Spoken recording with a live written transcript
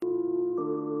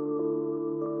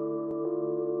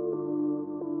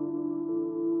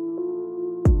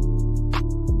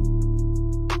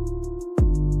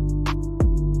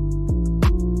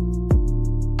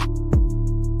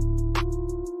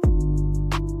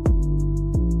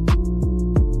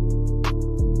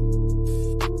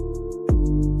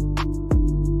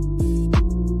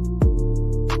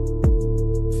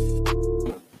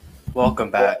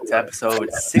Welcome back to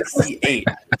episode 68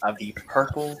 of the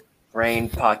Purple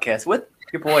Rain podcast with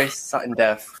your boy Sutton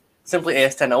Def, Simply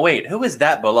AS10. Oh wait, who is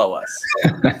that below us?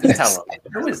 Just tell them.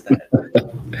 Who is that?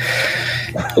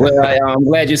 Well, I'm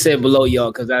glad you said below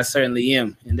y'all because I certainly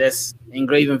am, and that's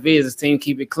Engraving Vids. Team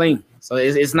keep it clean. So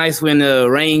it's nice when the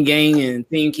Rain Gang and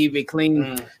team keep it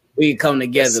clean. We come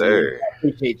together. Yes, sir. I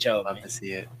appreciate y'all. Love to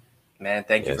see it, man.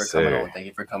 Thank you for coming on. Thank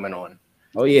you for coming on.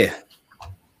 Oh yeah.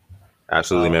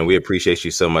 Absolutely, man. We appreciate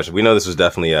you so much. We know this was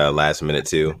definitely last minute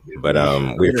too, but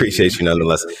we appreciate you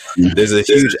nonetheless. There's a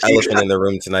huge elephant in the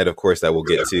room tonight, of course, that we'll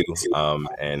get to.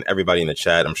 And everybody in the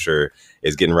chat, I'm sure,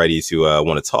 is getting ready to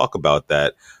want to talk about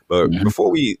that. But before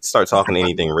we start talking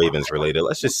anything Ravens related,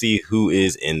 let's just see who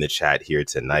is in the chat here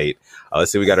tonight.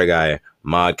 Let's see. We got our guy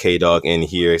Mod K Dog in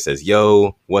here. It says,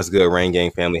 "Yo, what's good, Rain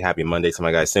Gang family? Happy Monday to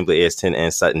my guys Simply AS10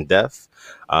 and Sutton Def.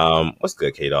 What's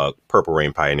good, K Dog? Purple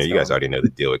Rain Pioneer. You guys already know the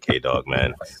deal with K Dog,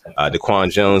 man.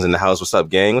 Daquan Jones in the house. What's up,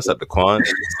 gang? What's up, Daquan?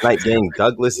 Night Gang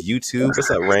Douglas YouTube.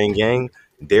 What's up, Rain Gang?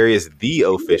 Darius the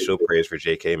official. Prayers for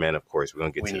JK, man. Of course, we're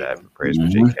gonna get to that. Prayers for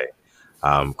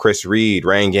JK. Chris Reed,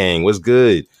 Rain Gang. What's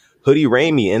good? Hoodie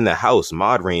Ramey in the house.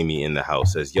 Mod Ramey in the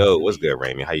house says, "Yo, what's good,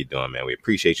 Ramey? How you doing, man? We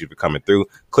appreciate you for coming through."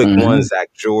 Click one, Zach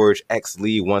George, X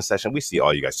Lee, one session. We see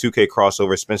all you guys. 2K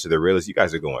crossover, Spencer the Realist. You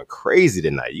guys are going crazy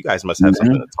tonight. You guys must have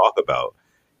something to talk about.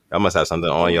 Y'all must have something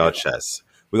on y'all chests.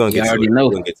 We're gonna get to it. We're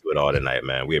gonna get to it all tonight,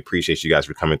 man. We appreciate you guys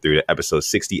for coming through to episode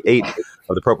 68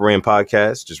 of the Purple Rain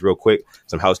podcast. Just real quick,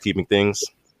 some housekeeping things.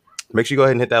 Make sure you go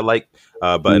ahead and hit that like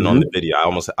button on the video. I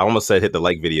almost said hit the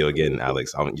like video again,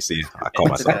 Alex. You see, I call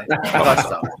myself.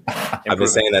 I've been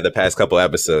saying that the past couple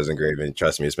episodes, Engraving.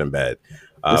 Trust me, it's been bad.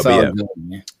 But yeah,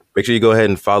 good, make sure you go ahead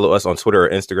and follow us on Twitter or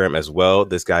Instagram as well.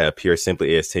 This guy up here,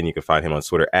 Simply AS10. You can find him on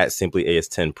Twitter at Simply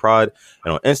AS10prod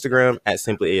and on Instagram at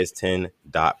Simply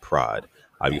AS10.prod.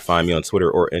 You can find me on Twitter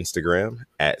or Instagram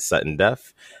at Sutton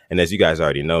Def. And as you guys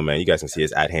already know, man, you guys can see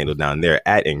his @handle handle down there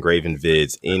at Engraving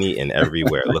Vids, any and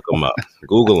everywhere. Look him up.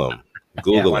 Google him.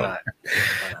 Google him.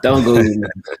 Don't Google him.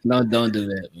 Don't do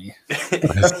that,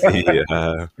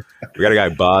 man. We got a guy,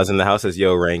 Boz, in the house. Says,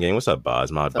 "Yo, Rain Gang." What's up,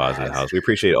 Boz? Mod Boz in the house. We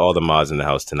appreciate all the mods in the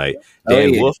house tonight.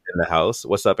 Dan Wolf in the house.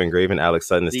 What's up, Engraving? Alex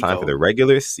Sutton. It's time for the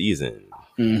regular season.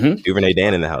 Duvernay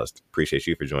Dan in the house. Appreciate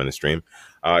you for joining the stream.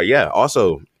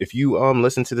 Also, if you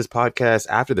listen to this podcast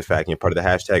after the fact and you're part of the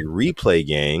hashtag replay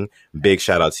gang, big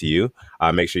shout out to you.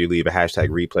 Make sure you leave a hashtag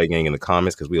replay gang in the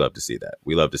comments because we love to see that.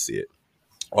 We love to see it.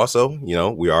 Also,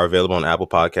 we are available on Apple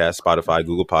Podcasts, Spotify,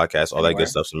 Google Podcasts, all that good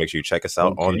stuff. So make sure you check us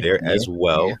out on there as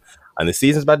well. Yeah. And the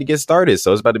season's about to get started,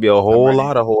 so it's about to be a whole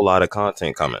lot of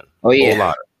content coming. Oh yeah. A whole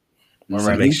lot.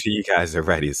 So make sure you guys are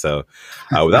ready. So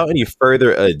without any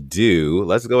further ado,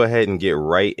 let's go ahead and get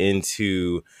right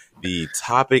into the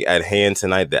topic at hand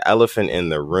tonight, the elephant in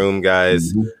the room,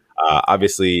 guys.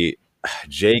 Obviously,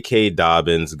 J.K.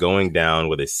 Dobbins going down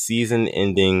with a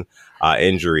season-ending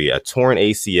injury, a torn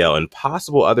ACL, and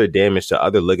possible other damage to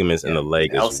other ligaments in the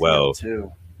leg as well,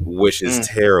 which is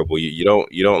terrible. You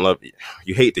don't love.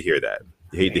 You hate to hear that.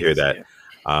 You hate to hear that.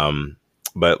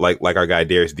 But like our guy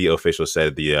Darius, the official, said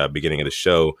at the beginning of the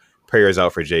show, prayers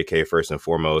out for JK first and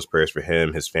foremost. Prayers for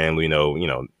him, his family.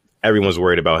 Everyone's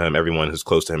worried about him. Everyone who's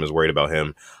close to him is worried about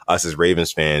him. Us as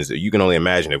Ravens fans, you can only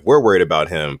imagine if we're worried about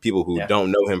him. People who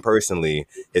don't know him personally,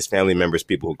 his family members,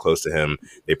 people who are close to him,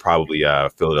 they probably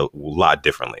feel it a lot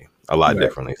differently.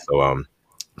 So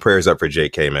prayers up for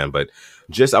JK, man. But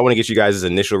I want to get you guys'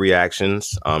 initial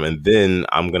reactions, and then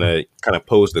I'm going to kind of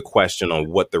pose the question on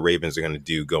what the Ravens are going to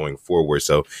do going forward.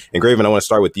 So, Engraving, I want to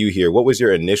start with you here. What was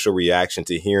your initial reaction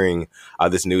to hearing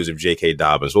this news of J.K.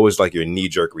 Dobbins? What was like your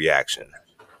knee-jerk reaction?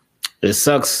 It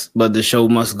sucks, but the show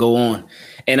must go on.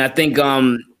 And I think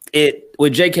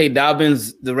with J.K.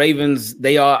 Dobbins, the Ravens,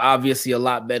 they are obviously a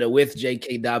lot better with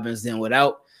J.K. Dobbins than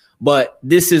without. But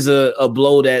this is a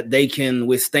blow that they can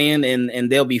withstand,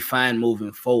 and they'll be fine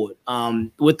moving forward.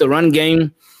 With the run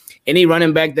game, any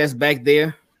running back that's back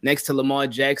there next to Lamar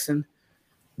Jackson,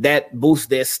 that boosts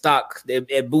their stock.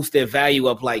 It boosts their value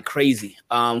up like crazy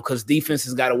because defense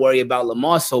has got to worry about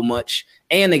Lamar so much,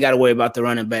 and they got to worry about the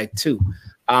running back too.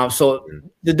 So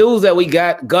the dudes that we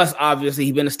got, Gus, obviously,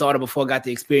 he's been a starter before, got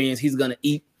the experience. He's going to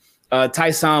eat.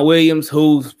 Tyson Williams,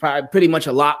 who's probably pretty much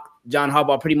a lock. John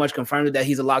Harbaugh pretty much confirmed that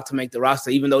he's a lock to make the roster,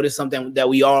 even though this is something that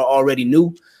we all already knew.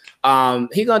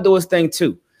 He's going to do his thing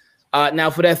too.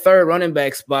 Now, for that third running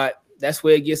back spot, that's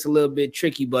where it gets a little bit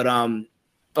tricky. But, I'm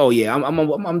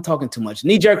talking too much.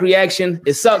 Knee-jerk reaction,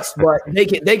 it sucks, but they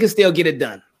can still get it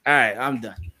done. All right, I'm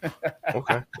done.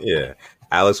 Okay, yeah.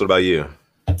 Alex, what about you?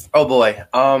 Oh, boy.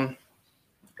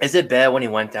 Is it bad when he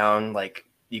went down? Like,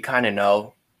 you kind of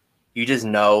know. You just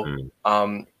know.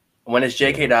 when it's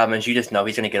J.K. Dobbins, you just know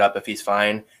he's going to get up if he's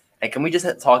fine. And can we just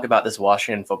talk about this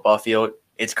Washington football field?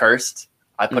 It's cursed.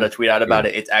 I put a tweet out about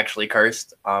it. It's actually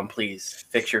cursed. Please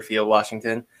fix your field,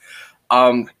 Washington.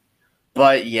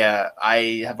 But yeah,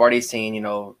 I have already seen,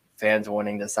 fans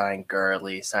wanting to sign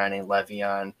Gurley, signing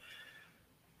Le'Veon.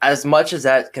 As much as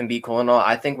that can be cool and all,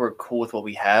 I think we're cool with what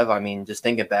we have. I mean, just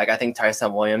thinking back, I think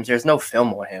Tyson Williams, there's no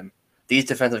film on him. These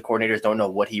defensive coordinators don't know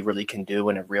what he really can do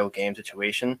in a real game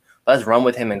situation. Let's run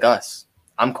with him and Gus.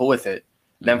 I'm cool with it.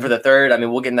 Then for the third, I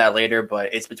mean, we'll get in that later,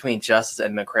 but it's between Justice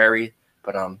and McCrary.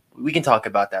 But we can talk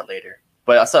about that later.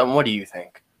 But Sutton, what do you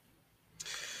think?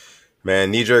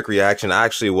 Man, knee-jerk reaction. I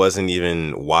actually wasn't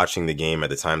even watching the game at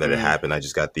the time that it happened. I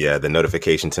just got the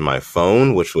notification to my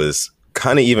phone, which was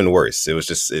kind of even worse.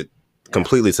 It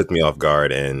completely took me off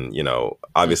guard. And,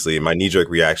 obviously my knee-jerk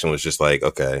reaction was just like,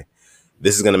 okay,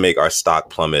 this is going to make our stock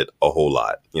plummet a whole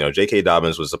lot. J.K.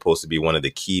 Dobbins was supposed to be one of the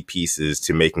key pieces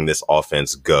to making this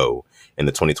offense go in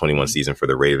the 2021 season for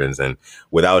the Ravens. And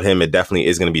without him, it definitely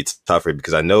is going to be tougher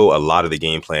because I know a lot of the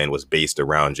game plan was based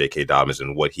around J.K. Dobbins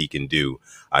and what he can do,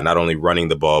 not only running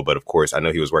the ball, but of course, I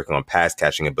know he was working on pass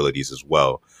catching abilities as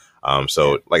well.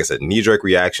 So like I said, knee-jerk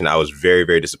reaction, I was very,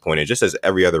 very disappointed, just as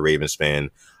every other Ravens fan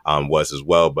was as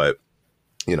well. But,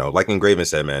 like Engraven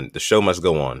said, man, the show must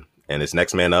go on and it's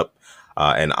next man up.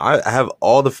 And I have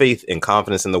all the faith and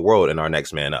confidence in the world in our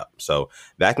next man up. So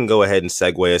that can go ahead and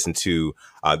segue us into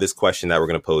this question that we're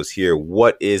going to pose here.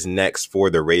 What is next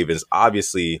for the Ravens?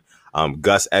 Obviously,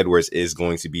 Gus Edwards is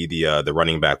going to be the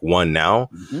running back one now.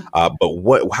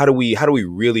 But how do we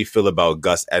really feel about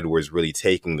Gus Edwards really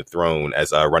taking the throne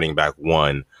as a running back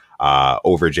one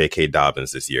over J.K.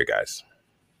 Dobbins this year, guys?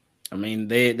 I mean,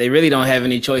 they really don't have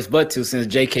any choice but to, since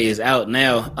J.K. is out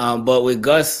now. But with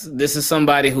Gus, this is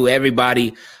somebody who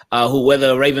everybody, who whether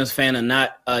a Ravens fan or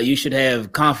not, you should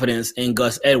have confidence in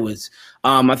Gus Edwards.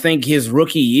 I think his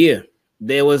rookie year,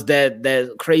 there was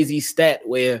that crazy stat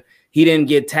where he didn't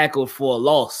get tackled for a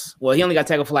loss. Well, he only got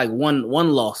tackled for like one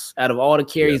loss out of all the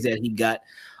carries that he got.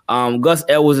 Gus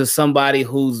Edwards is somebody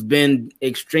who's been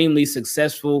extremely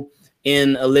successful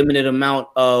in a limited amount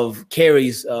of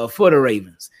carries for the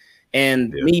Ravens. And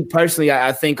me personally,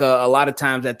 I think a lot of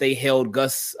times that they held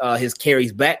Gus his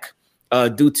carries back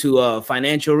due to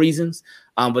financial reasons.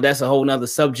 But that's a whole nother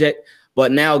subject.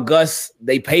 But now Gus,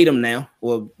 they paid him now.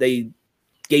 Well, they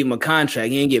gave him a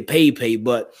contract. He didn't get paid,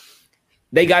 but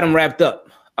they got him wrapped up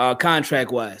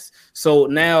contract-wise. So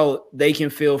now they can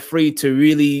feel free to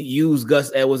really use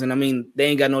Gus Edwards. And I mean, they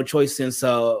ain't got no choice since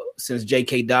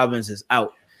J.K. Dobbins is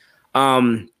out.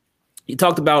 You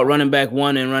talked about running back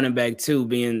one and running back two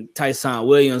being Tyson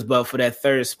Williams, but for that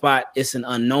third spot, it's an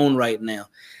unknown right now.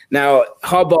 Now,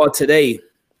 Harbaugh today,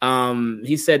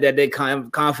 he said that they're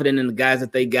confident in the guys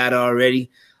that they got already.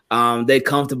 They're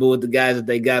comfortable with the guys that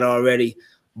they got already.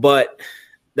 But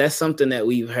that's something that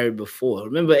we've heard before.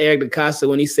 Remember Eric DeCosta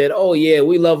when he said, oh, yeah,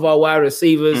 we love our wide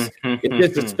receivers.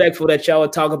 It's disrespectful that y'all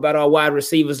would talk about our wide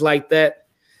receivers like that.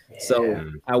 Yeah.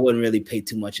 So I wouldn't really pay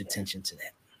too much attention to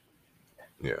that.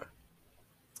 Yeah.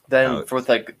 Then for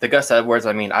like the Gus Edwards,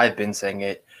 I mean, I've been saying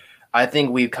it. I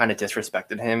think we've kind of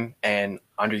disrespected him and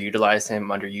underutilized him,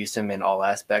 underused him in all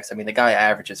aspects. I mean, the guy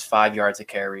averages 5 yards a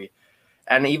carry.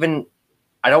 And even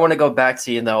I don't want to go back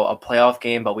to, a playoff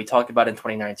game, but we talked about in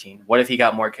 2019. What if he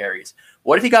got more carries?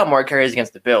 What if he got more carries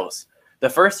against the Bills? The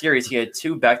first series, he had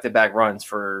 2 back-to-back runs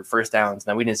for first downs.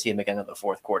 Then we didn't see him again in the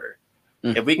fourth quarter.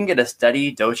 If we can get a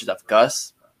steady dosage of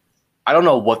Gus, I don't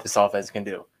know what this offense can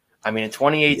do. I mean, in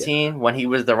 2018, when he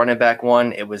was the running back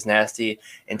one, it was nasty.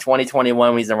 In 2021,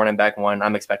 when he's the running back one,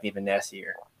 I'm expecting even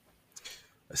nastier.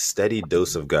 A steady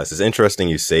dose of Gus. It's interesting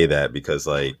you say that because,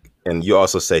 and you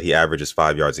also said he averages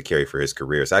 5 yards a carry for his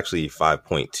career. It's actually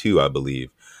 5.2, I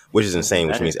believe, which is insane,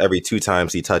 which means every 2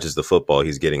 times he touches the football,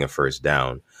 he's getting a first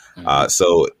down.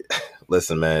 So,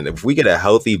 listen, man, if we get a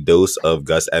healthy dose of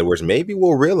Gus Edwards, maybe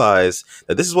we'll realize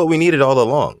that this is what we needed all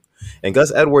along. And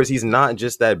Gus Edwards, he's not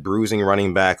just that bruising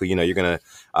running back who, you're going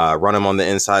to run him on the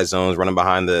inside zones, run him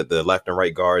behind the left and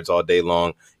right guards all day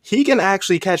long. He can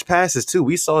actually catch passes, too.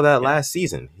 We saw that last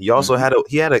season. He also had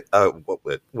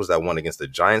what was that one against the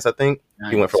Giants, I think?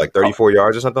 He went for like 34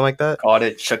 yards or something like that. Caught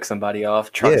it, shook somebody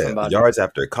off, trucked somebody. Yards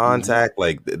after contact.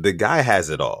 Like the guy has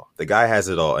it all.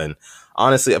 And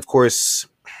honestly, of course,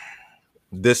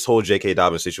 this whole J.K.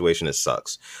 Dobbins situation, it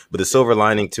sucks. But the silver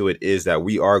lining to it is that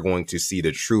we are going to see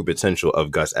the true potential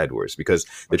of Gus Edwards, because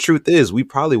the truth is we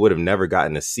probably would have never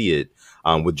gotten to see it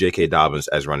with J.K. Dobbins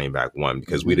as running back one,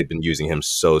 because we'd have been using him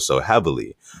so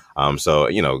heavily. So,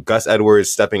 Gus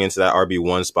Edwards stepping into that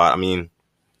RB1 spot. I mean,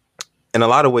 in a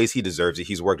lot of ways, he deserves it.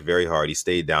 He's worked very hard. He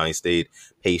stayed down. He stayed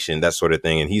patient, that sort of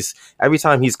thing. And every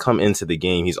time he's come into the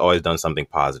game, he's always done something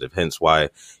positive. Hence why,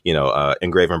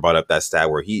 Engraven brought up that stat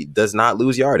where he does not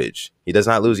lose yardage. He does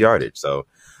not lose yardage. So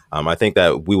I think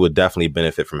that we would definitely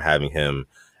benefit from having him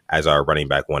as our running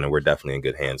back one, and we're definitely in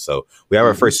good hands. So we have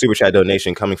our first Super Chat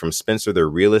donation coming from Spencer the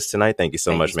Realist tonight. Thank you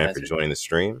so much, man, for joining the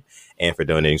stream and for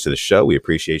donating to the show. We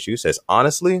appreciate you. Says,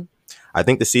 honestly, I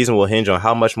think the season will hinge on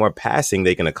how much more passing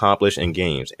they can accomplish in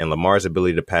games and Lamar's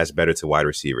ability to pass better to wide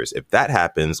receivers. If that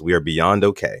happens, we are beyond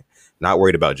okay. Not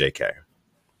worried about JK.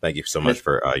 Thank you so much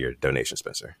for your donation,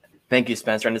 Spencer. Thank you,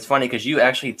 Spencer. And it's funny because you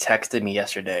actually texted me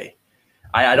yesterday.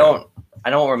 I don't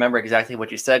remember exactly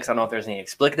what you said because I don't know if there's any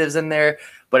explicatives in there,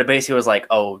 but it basically was like,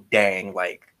 oh, dang,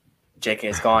 like JK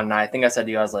is gone. And I think I said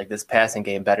to you, I was like, this passing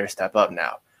game better step up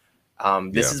now.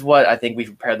 This is what I think we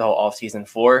prepared the whole offseason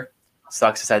for.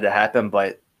 Sucks to say that happen,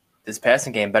 but this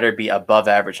passing game better be above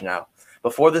average now.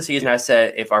 Before the season, I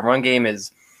said if our run game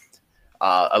is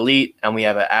elite and we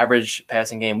have an average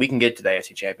passing game, we can get to the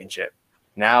AFC Championship.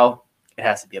 Now it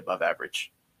has to be above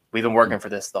average. We've been working for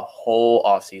this the whole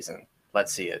offseason.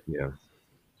 Let's see it. Yeah.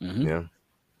 Yeah.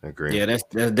 I agree. Yeah, that's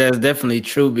definitely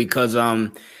true because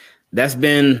that's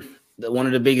been one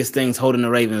of the biggest things holding the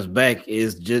Ravens back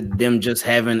is just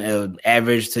having an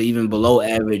average to even below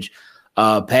average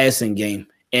passing game.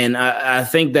 And I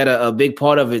think that a big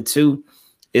part of it too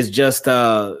is just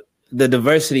the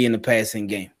diversity in the passing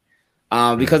game.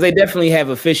 Because they definitely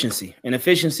have efficiency, and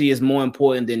efficiency is more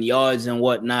important than yards and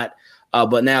whatnot.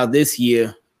 But now this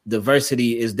year,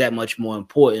 diversity is that much more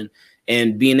important.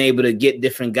 And being able to get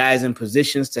different guys in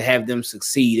positions to have them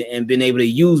succeed and being able to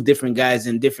use different guys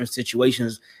in different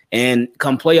situations. And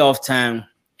come playoff time,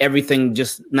 everything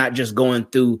not just going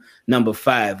through number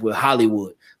 5 with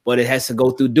Hollywood, but it has to go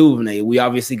through Duvernay. We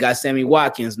obviously got Sammy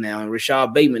Watkins now and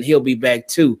Rashad Bateman. He'll be back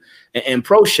too. And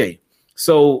Prochet.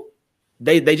 So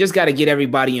they just got to get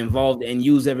everybody involved and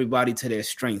use everybody to their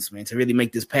strengths, man, to really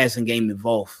make this passing game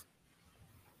evolve.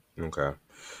 Okay.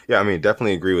 Yeah, I mean,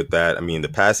 definitely agree with that. I mean, the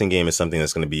passing game is something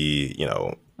that's going to be,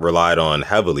 relied on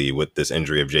heavily with this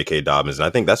injury of J.K. Dobbins. And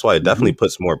I think that's why it definitely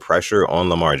puts more pressure on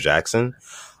Lamar Jackson.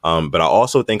 But I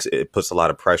also think it puts a lot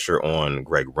of pressure on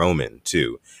Greg Roman,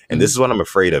 too. And this is what I'm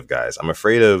afraid of, guys. I'm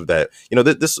afraid of that,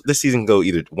 this season can go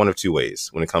either one of two ways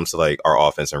when it comes to like our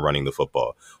offense and running the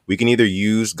football. We can either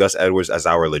use Gus Edwards as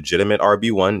our legitimate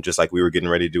RB1, just like we were getting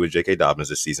ready to do with J.K. Dobbins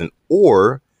this season,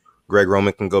 or Greg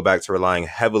Roman can go back to relying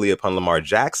heavily upon Lamar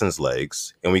Jackson's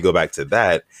legs, and we go back to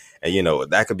that, and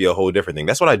that could be a whole different thing.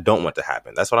 That's what I don't want to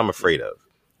happen. That's what I'm afraid of.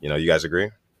 You guys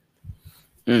agree?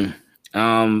 A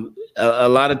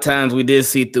lot of times we did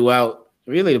see throughout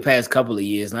really the past couple of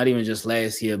years, not even just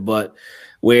last year, but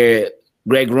where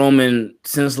Greg Roman,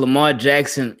 since Lamar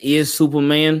Jackson is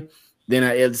Superman, then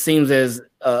it seems as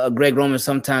Greg Roman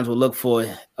sometimes will look for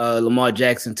Lamar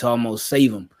Jackson to almost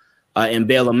save him. And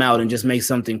bail him out and just make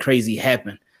something crazy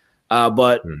happen.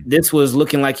 But this was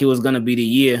looking like it was going to be the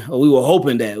year. Or we were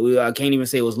hoping that. I can't even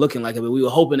say it was looking like it, but we were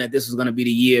hoping that this was going to be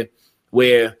the year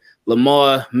where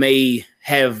Lamar may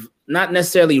have not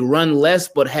necessarily run less,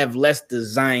 but have less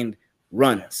designed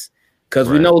runs. Because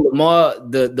we know Lamar,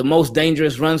 the most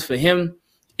dangerous runs for him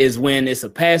is when it's a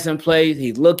passing play.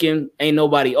 He's looking, ain't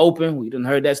nobody open. We done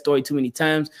heard that story too many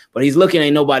times. But he's looking,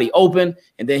 ain't nobody open.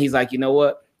 And then he's like, you know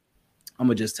what? I'm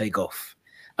going to just take off.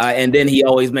 And then he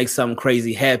always makes something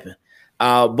crazy happen.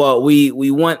 But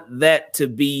we want that to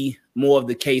be more of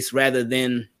the case rather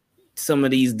than some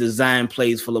of these design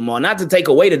plays for Lamar. Not to take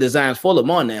away the designs for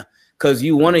Lamar now, because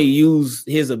you want to use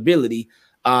his ability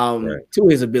to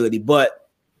his ability, but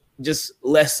just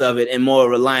less of it and more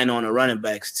relying on the running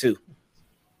backs too.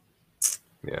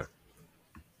 Yeah.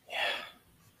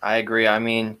 I agree. I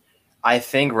mean, I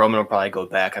think Roman will probably go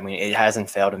back. I mean, it hasn't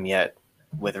failed him yet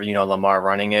with Lamar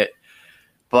running it,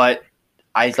 but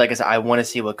like I said, I want to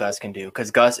see what Gus can do because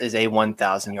Gus is a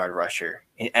 1,000-yard rusher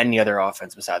in any other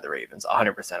offense beside the Ravens.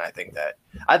 100%. I think that.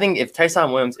 I think if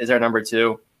Tyson Williams is our number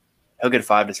 2, he'll get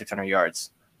 500 to 600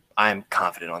 yards. I'm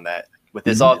confident on that with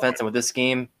this offense and with this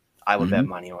scheme. I would bet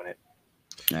money on it.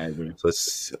 I agree. So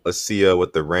let's see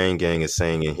what the Rain Gang is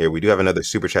saying in here. We do have another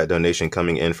super chat donation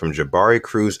coming in from Jabari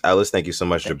Cruz Ellis. Thank you so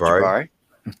much, Jabari.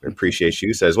 Appreciate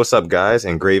you. Says, what's up, guys?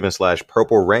 And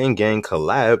Graven/Purple Rain Gang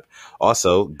collab.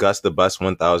 Also, Gus the Bus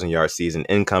 1,000-yard season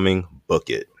incoming.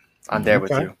 Book it. I'm there with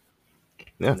you.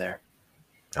 Yeah. I'm there.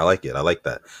 I like it. I like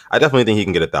that. I definitely think he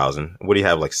can get 1,000. What do you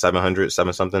have, like 700,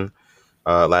 7 something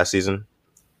last season?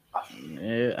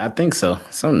 Yeah, I think so.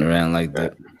 Something around like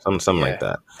that. Something like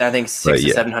that. I think 600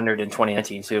 to 700 in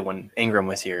 2019 too when Ingram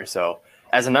was here. So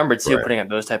as a number 2, putting up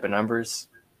those type of numbers.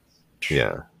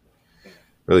 Yeah.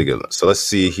 Really good. So let's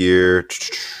see here.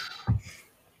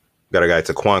 Got our guy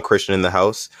Taquan Christian in the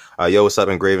house. Yo, what's up,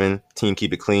 Engraven? Team,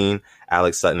 keep it clean.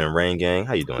 Alex Sutton and Rain Gang.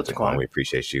 How you doing, Taquan? We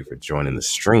appreciate you for joining the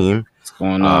stream. What's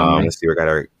going on? Let's see. We got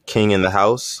our King in the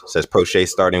house. Says Prochet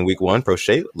starting week 1.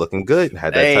 Prochet looking good.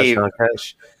 Had that touchdown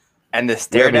catch. And the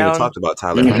stare down. We talked about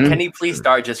Tyler. Can he please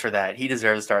start just for that? He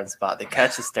deserves a starting spot. The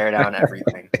catch, the stare down,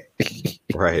 everything.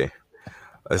 Right.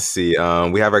 Let's see.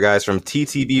 We have our guys from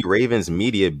TTB Ravens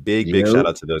Media. Big shout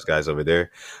out to those guys over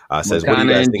there. Says, what do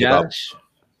you guys think about?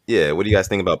 Yeah, what do you guys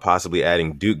think about possibly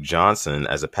adding Duke Johnson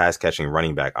as a pass catching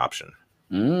running back option?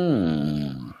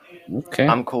 Okay,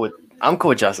 I'm cool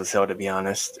with Justice Hill, to be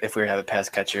honest. If we were to have a pass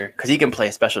catcher, because he can play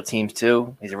special teams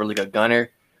too. He's a really good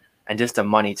gunner, and just the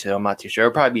money too. I'm not too sure.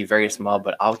 It'll probably be very small,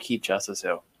 but I'll keep Justice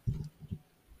Hill.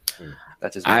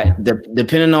 That's just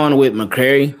depending on with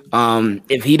McCrary.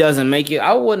 If he doesn't make it,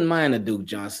 I wouldn't mind a Duke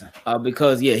Johnson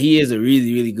because he is a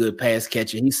really, really good pass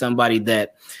catcher. He's somebody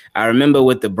that I remember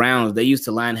with the Browns, they used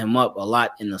to line him up a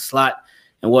lot in the slot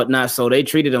and whatnot. So they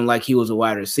treated him like he was a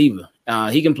wide receiver.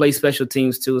 He can play special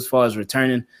teams too, as far as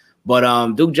returning.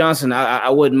 But Duke Johnson, I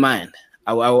wouldn't mind.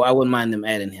 I wouldn't mind them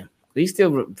adding him. He's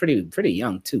still pretty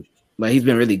young too, but he's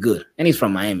been really good, and he's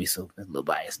from Miami, so there's a little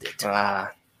bias there too.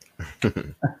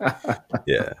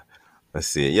 Yeah. Let's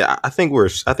see. Yeah, I think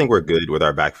we're good with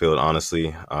our backfield,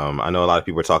 honestly. I know a lot of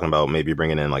people are talking about maybe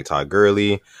bringing in like Todd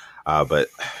Gurley, but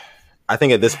I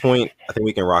think at this point, I think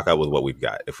we can rock out with what we've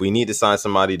got. If we need to sign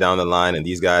somebody down the line and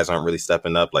these guys aren't really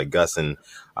stepping up, like Gus and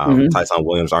Tyson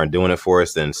Williams aren't doing it for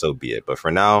us, then so be it. But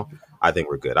for now, I think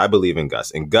we're good. I believe in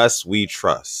Gus. And Gus, we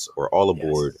trust. We're all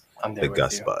aboard the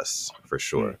Gus bus for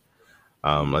sure.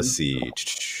 Let's see.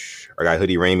 Our guy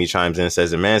Hoodie Ramey chimes in and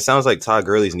says, man, it sounds like Todd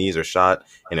Gurley's knees are shot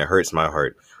and it hurts my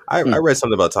heart. I read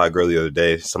something about Todd Gurley the other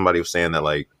day. Somebody was saying that,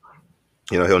 like,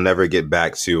 you know, he'll never get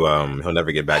back to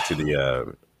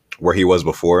the where he was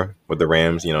before with the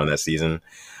Rams, you know, in that season.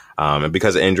 And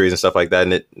because of injuries and stuff like that,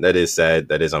 and that is sad,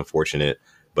 that is unfortunate.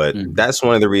 But that's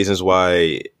one of the reasons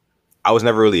why I was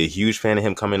never really a huge fan of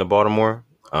him coming to Baltimore.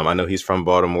 I know he's from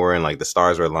Baltimore and like the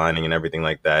stars were aligning and everything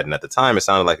like that. And at the time, it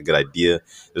sounded like a good idea.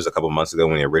 It was a couple months ago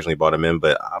when he originally brought him in,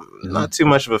 but I'm not too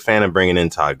much of a fan of bringing in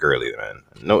Todd Gurley, man.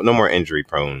 No more injury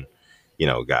prone, you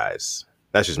know, guys.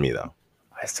 That's just me though.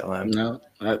 I still am. No,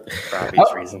 for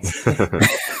obvious reasons.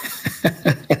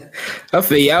 I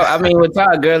feel you. I mean, with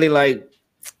Todd Gurley, like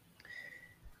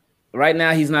right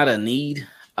now, he's not a need,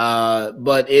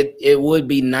 but it would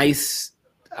be nice.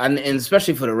 And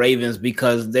especially for the Ravens,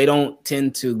 because they don't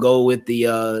tend to go with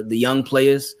the young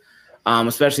players,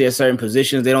 especially at certain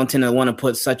positions. They don't tend to want to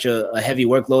put such a heavy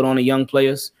workload on the young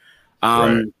players.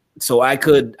 Right. So I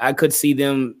could see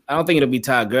them. I don't think it'll be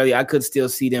Todd Gurley. I could still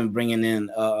see them bringing in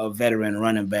a veteran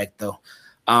running back though,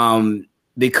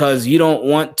 because you don't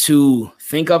want to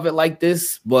think of it like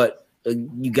this, but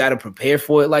you got to prepare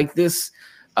for it like this.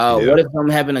 What if I'm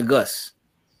having a Gus,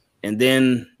 and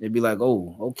then it'd be like,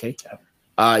 oh, okay.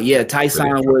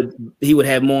 Tyson would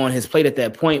have more on his plate at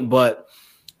that point, but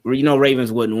you know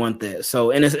Ravens wouldn't want that.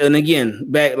 So and again,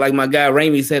 back like my guy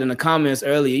Ramey said in the comments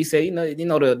earlier, he said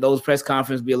those press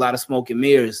conferences be a lot of smoke and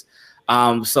mirrors.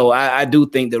 So I do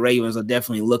think the Ravens are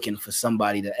definitely looking for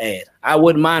somebody to add. I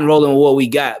wouldn't mind rolling with what we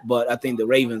got, but I think the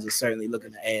Ravens are certainly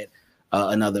looking to add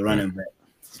another running back.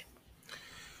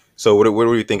 So what are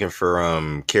we thinking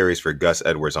for carries for Gus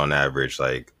Edwards on average?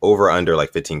 Like over under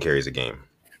like 15 carries a game?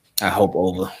 I hope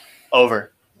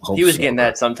over. He was getting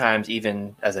that sometimes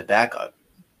even as a backup,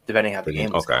 depending how the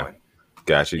game was going.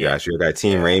 Got you. I got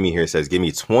Team Ramey here says, give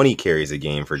me 20 carries a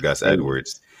game for Gus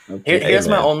Edwards. Here's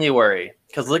my only worry.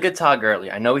 Because look at Todd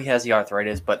Gurley. I know he has the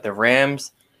arthritis, but the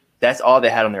Rams, that's all they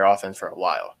had on their offense for a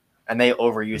while. And they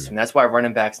overused him. That's why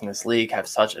running backs in this league have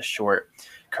such a short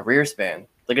career span.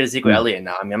 Look at Ezekiel Elliott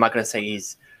now. I mean, I'm not going to say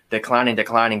he's declining,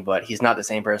 but he's not the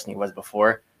same person he was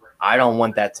before. I don't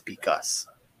want that to be Gus.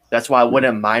 That's why I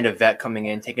wouldn't mind a vet coming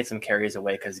in, taking some carries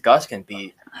away, because Gus can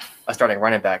be a starting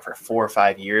running back for 4 or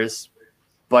 5 years.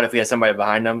 But if we have somebody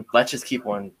behind him, let's just keep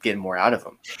on getting more out of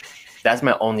him. That's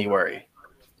my only worry,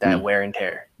 that wear and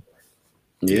tear.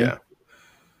 Yeah.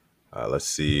 Let's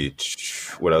see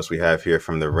what else we have here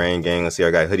from the Rain Gang. Let's see.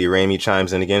 Our guy Hoodie Ramey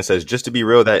chimes in again, says, just to be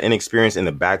real, that inexperience in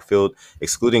the backfield,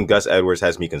 excluding Gus Edwards,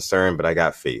 has me concerned, but I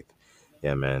got faith.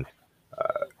 Yeah, man.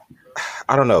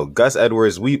 I don't know. Gus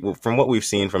Edwards, from what we've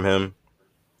seen from him,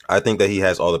 I think that he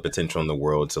has all the potential in the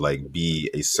world to like be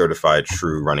a certified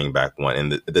true running back one.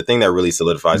 And the thing that really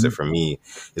solidifies it for me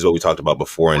is what we talked about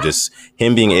before, and just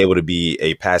him being able to be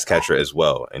a pass catcher as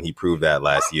well. And he proved that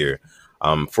last year.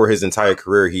 For his entire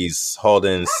career, he's hauled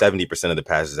in 70% of the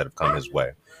passes that have come his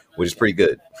way, which is pretty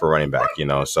good for running back,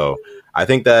 So I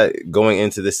think that going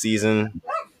into this season,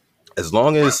 as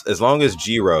long as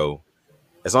Giro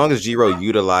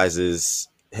utilizes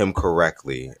him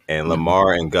correctly and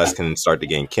Lamar and Gus can start to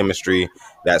gain chemistry,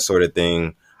 that sort of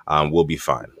thing, we'll be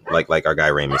fine. Like our guy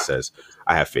Ramey says,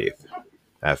 I have faith.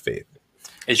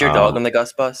 Is your dog on the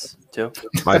Gus bus too?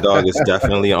 My dog is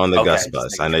definitely on the Gus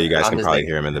bus. I know you guys can probably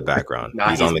hear him in the background. Nah,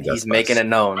 he's on the Gus bus. He's making it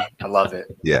known. I love it.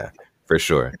 Yeah, for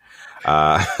sure.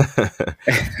 Shout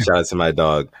out to my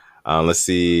dog. Let's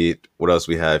see what else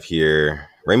we have here.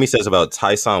 Ramey says about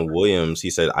Tyson Williams. He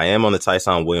said, I am on the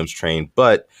Tyson Williams train,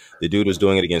 but the dude was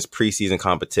doing it against preseason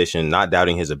competition, not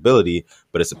doubting his ability,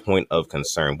 but it's a point of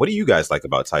concern. What do you guys like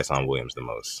about Tyson Williams the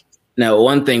most? Now,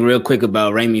 one thing real quick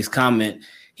about Ramey's comment,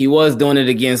 he was doing it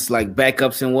against like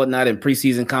backups and whatnot in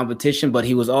preseason competition, but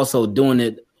he was also doing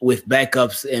it with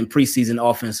backups and preseason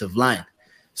offensive line.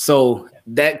 So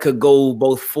that could go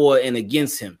both for and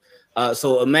against him.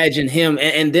 So imagine him.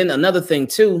 And then another thing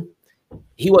too,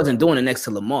 he wasn't doing it next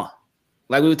to Lamar.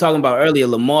 Like we were talking about earlier,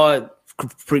 Lamar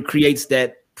creates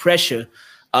that pressure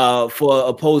for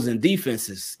opposing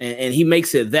defenses. And he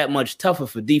makes it that much tougher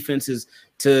for defenses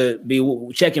to be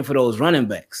checking for those running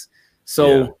backs.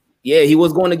 So, yeah, he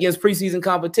was going against preseason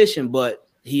competition, but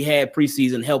he had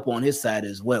preseason help on his side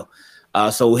as well.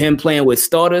 So him playing with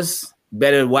starters,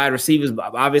 better wide receivers,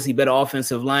 obviously better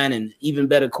offensive line, and even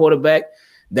better quarterback,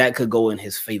 that could go in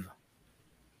his favor.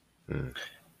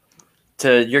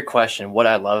 To your question, what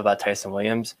I love about Tyson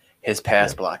Williams, his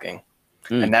pass blocking.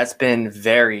 And that's been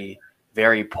very,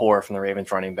 very poor from the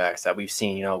Ravens running backs that we've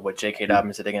seen, what J.K.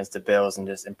 Dobbins did against the Bills and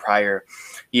just in prior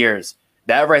years.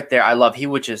 That right there, I love.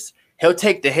 He'll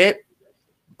take the hit,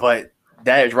 but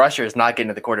that rusher is not getting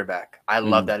to the quarterback. I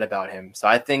love that about him. So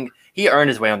I think he earned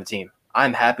his way on the team.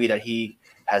 I'm happy that he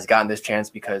has gotten this chance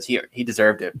because he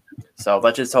deserved it. So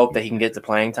let's just hope that he can get to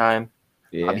playing time.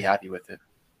 Yeah. I'll be happy with it.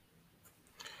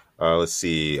 Let's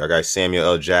see. Our guy Samuel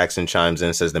L. Jackson chimes in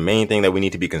and says the main thing that we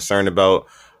need to be concerned about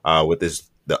with this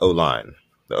the O-line.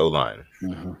 The O-line.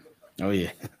 Mm-hmm. Oh,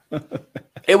 yeah.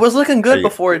 It was looking good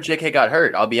before JK got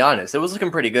hurt. I'll be honest. It was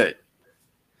looking pretty good.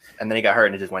 And then he got hurt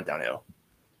and it just went downhill.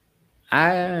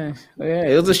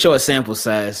 It was a short sample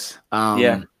size. But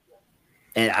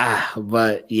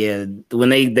when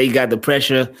they got the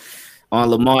pressure on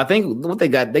Lamar, I think what they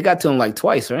got to him like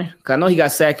twice, right? Cause I know he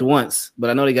got sacked once, but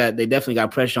I know they definitely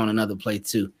got pressure on another play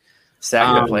too.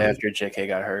 Sacked the play after JK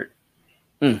got hurt.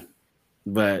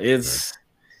 But it's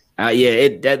Samuel,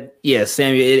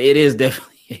 it is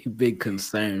definitely a big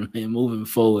concern, man, moving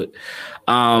forward.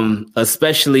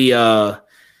 Especially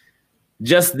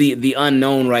just the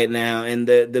unknown right now. And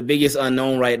the biggest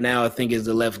unknown right now, I think, is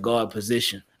the left guard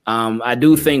position. I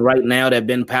do think right now that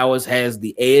Ben Powers has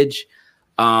the edge,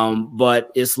 but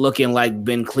it's looking like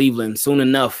Ben Cleveland soon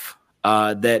enough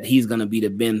that he's going to be the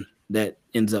Ben that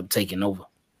ends up taking over.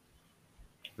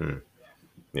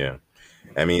 Yeah.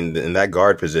 I mean, and that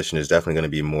guard position is definitely going to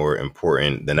be more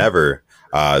important than ever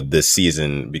this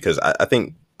season because I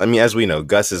think, as we know,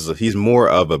 Gus he's more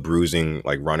of a bruising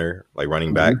runner,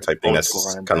 running back type thing.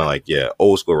 That's kind of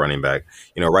old school running back,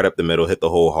 right up the middle, hit the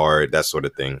hole hard, that sort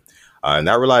of thing. And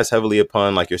that relies heavily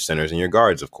upon your centers and your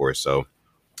guards, of course. So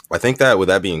I think that with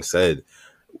that being said,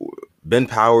 Ben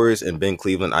Powers and Ben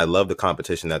Cleveland, I love the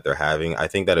competition that they're having. I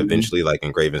think that eventually, like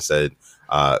Engraven said,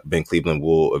 Ben Cleveland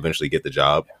will eventually get the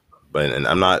job. And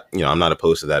I'm not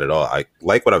opposed to that at all. I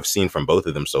like what I've seen from both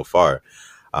of them so far.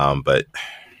 But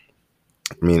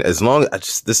as long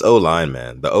as this O-line,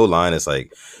 man, the O-line is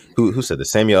who said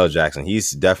this? Samuel L. Jackson.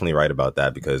 He's definitely right about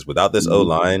that because without this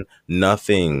O-line,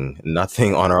 nothing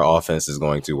on our offense is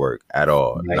going to work at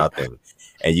all. Right. Nothing.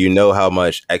 And you know how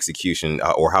much execution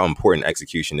or how important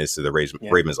execution is to the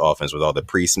Ravens offense with all the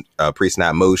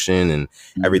pre-snap motion and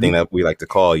everything that we like to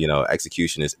call,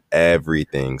 execution is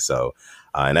everything. So,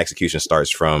 and execution starts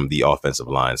from the offensive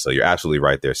line. So you're absolutely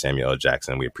right there, Samuel L.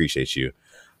 Jackson. We appreciate you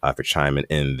for chiming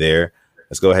in there.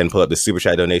 Let's go ahead and pull up the super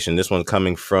chat donation. This one's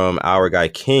coming from our guy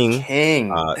King.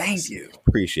 Thank you.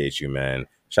 Appreciate you, man.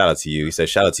 Shout out to you. He says,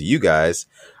 shout out to you guys.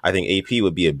 I think AP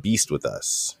would be a beast with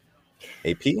us.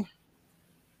 AP?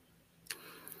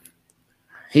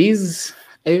 He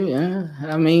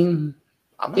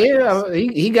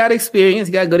got experience.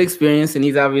 He got good experience, and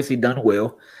he's obviously done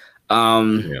well.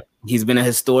 He's been a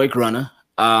historic runner,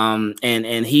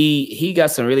 and he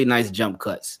got some really nice jump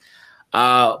cuts.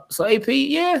 So AP,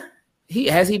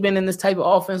 has he been in this type of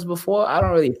offense before? I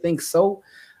don't really think so,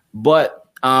 but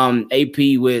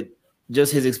AP with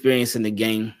just his experience in the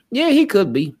game, he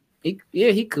could be.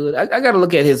 He could. I got to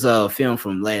look at his film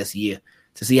from last year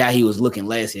to see how he was looking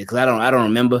last year because I don't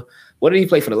remember. What did he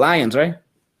play for the Lions? Right?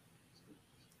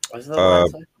 Was it the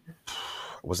Lions?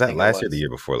 Was that last year or the year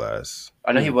before last?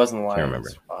 I know he was in the Lions. Can't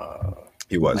remember.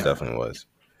 He was definitely was.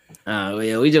 Yeah,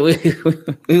 we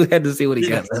had to see what he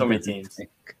got. So many teams.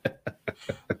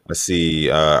 Let's see.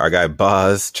 Our guy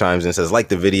Boz chimes in and says, like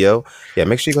the video. Yeah,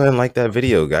 make sure you go ahead and like that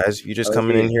video, guys. If you're just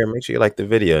coming in here, make sure you like the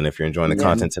video. And if you're enjoying the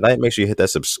content tonight, make sure you hit that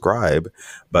subscribe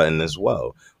button as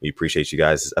well. We appreciate you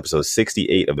guys. This is episode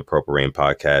 68 of the Purple Rain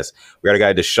podcast. We got a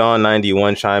guy,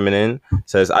 Deshaun91, chiming in.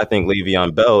 Says, I think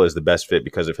Le'Veon Bell is the best fit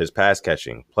because of his pass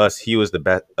catching. Plus, he was the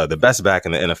best back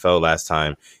in the NFL last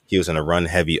time he was in a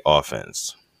run-heavy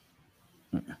offense.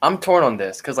 I'm torn on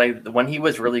this because like when he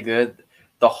was really good,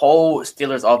 the whole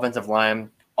Steelers offensive line,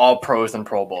 all pros and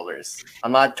Pro Bowlers.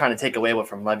 I'm not trying to take away what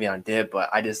from Le'Veon did, but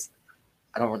I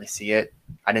don't really see it.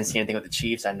 I didn't see anything with the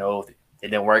Chiefs. I know it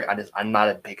didn't work. I'm not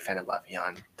a big fan of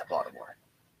Le'Veon to Baltimore.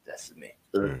 That's me.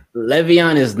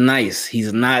 Le'Veon is nice.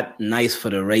 He's not nice for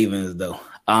the Ravens though.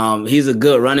 He's a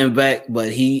good running back,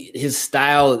 but his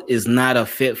style is not a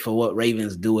fit for what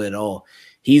Ravens do at all.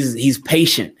 He's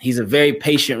patient. He's a very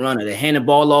patient runner. They hand the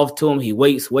ball off to him. He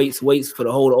waits for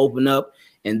the hole to open up,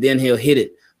 and then he'll hit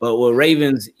it. But with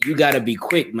Ravens, you got to be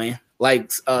quick, man.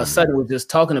 Like Sutton was just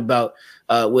talking about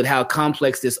with how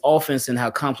complex this offense and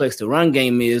how complex the run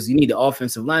game is. You need the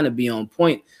offensive line to be on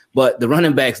point, but the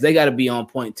running backs, they got to be on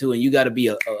point too, and you got to be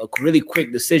a really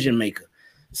quick decision maker.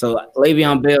 So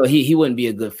Le'Veon Bell, he wouldn't be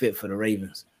a good fit for the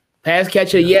Ravens. Pass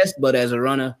catcher, yes, but as a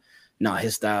runner, no,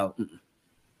 his style.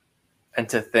 And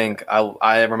to think,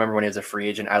 I remember when he was a free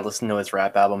agent, I listened to his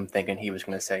rap album thinking he was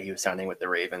going to say he was signing with the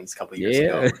Ravens a couple years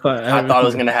ago. I thought it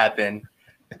was going to happen.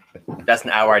 That's an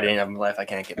hour I didn't have in my life. I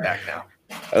can't get back now.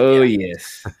 Oh,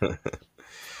 yes.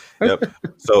 Yep.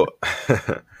 So,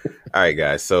 all right,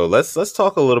 guys. So let's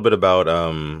talk a little bit about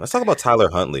Tyler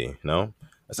Huntley. You know,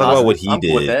 let's talk about what he did.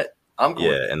 Cool with it. I'm cool.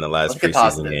 Yeah, in the last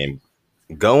preseason game,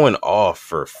 going off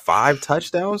for 5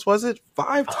 touchdowns. Was it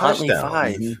 5 touchdowns?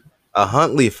 5. A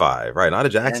Huntley 5, right? Not a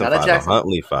Jackson 5, a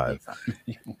Huntley 5.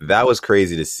 That was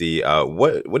crazy to see.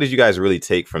 What did you guys really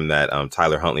take from that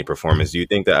Tyler Huntley performance? Do you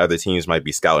think that other teams might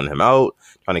be scouting him out,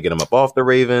 trying to get him up off the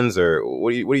Ravens, or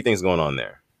what do you think is going on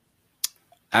there?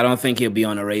 I don't think he'll be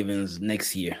on the Ravens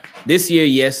next year. This year,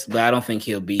 yes, but I don't think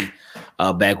he'll be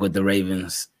back with the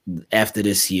Ravens after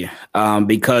this year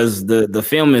because the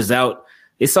film is out.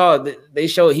 He showed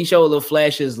little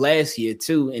flashes last year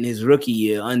too in his rookie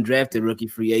year, undrafted rookie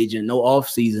free agent, no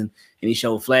offseason, and he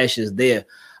showed flashes there.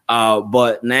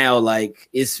 But now like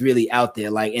it's really out there.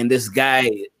 Like, and this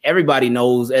guy, everybody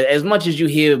knows as much as you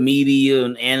hear media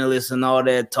and analysts and all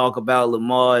that talk about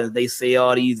Lamar, and they say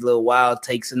all these little wild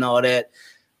takes and all that.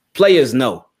 Players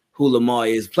know who Lamar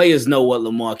is. Players know what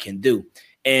Lamar can do.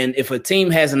 And if a team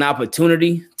has an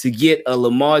opportunity to get a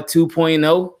Lamar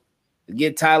 2.0,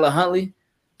 get Tyler Huntley,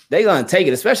 they're going to take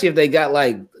it, especially if they got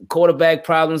like quarterback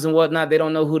problems and whatnot. They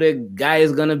don't know who their guy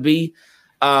is going to be.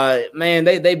 Man,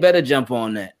 they better jump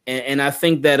on that. And I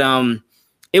think that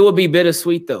it would be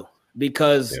bittersweet, though,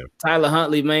 because Tyler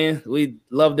Huntley, man, we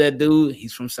love that dude.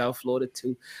 He's from South Florida,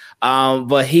 too.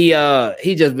 But he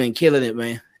just been killing it,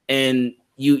 man. And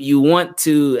you want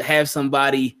to have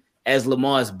somebody as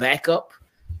Lamar's backup.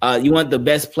 You want the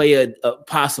best player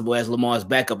possible as Lamar's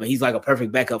backup. And he's like a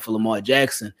perfect backup for Lamar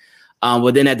Jackson.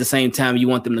 But then at the same time, you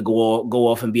want them to go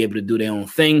off and be able to do their own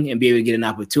thing and be able to get an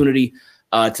opportunity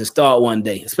to start one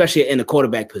day, especially in the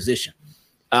quarterback position.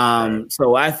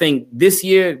 So I think this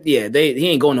year, he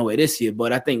ain't going nowhere this year.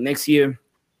 But I think next year,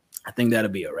 I think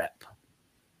that'll be a wrap.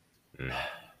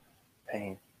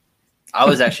 Pain. I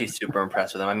was actually super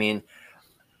impressed with him. I mean,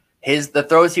 the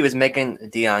throws he was making,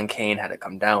 Deion Kane had to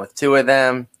come down with 2 of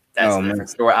them. That's a different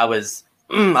story. I was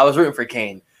rooting for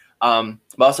Kane.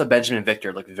 But also Benjamin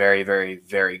Victor looked very, very,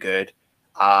 very good.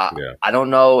 I don't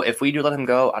know if we do let him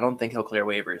go. I don't think he'll clear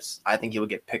waivers. I think he will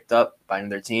get picked up by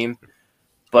another team.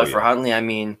 But for Huntley, I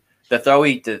mean,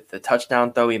 the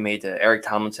touchdown throw he made to Eric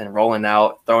Tomlinson, rolling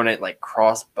out, throwing it like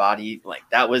cross body, like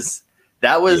that was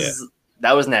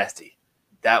nasty.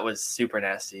 That was super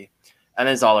nasty. And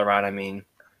it's all around. I mean,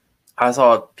 I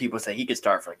saw people say he could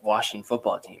start for like Washington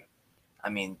football team. I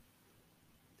mean,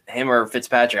 him or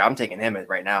Fitzpatrick, I'm taking him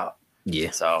right now. Yeah.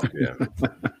 So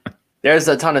there's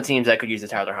a ton of teams that could use a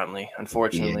Tyler Huntley.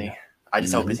 Unfortunately, I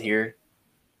just hope he's here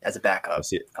as a backup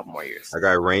a couple more years. Our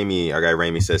guy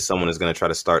Ramey says someone is going to try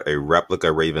to start a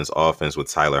replica Ravens offense with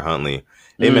Tyler Huntley.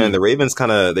 Hey man, the Ravens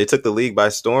they took the league by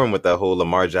storm with that whole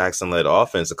Lamar Jackson led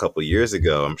offense a couple of years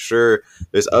ago. I'm sure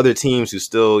there's other teams who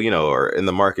still, are in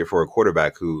the market for a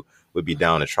quarterback who would be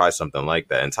down to try something like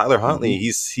that. And Tyler Huntley,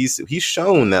 he's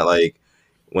shown that like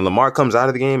when Lamar comes out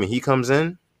of the game and he comes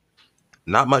in,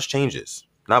 not much changes.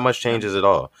 Not much changes at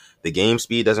all. The game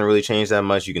speed doesn't really change that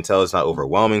much. You can tell it's not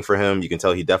overwhelming for him. You can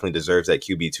tell he definitely deserves that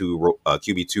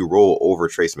QB2 role over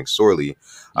Trace McSorley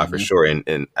for sure.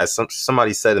 And as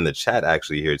somebody said in the chat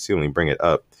actually here too, let me bring it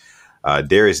up.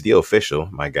 Darius the official,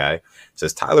 my guy,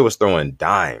 says Tyler was throwing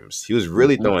dimes. He was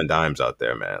really throwing dimes out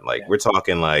there, man. Like we're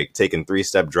talking like taking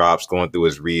 3-step drops, going through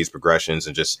his reads, progressions,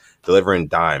 and just delivering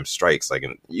dimes, strikes. Like,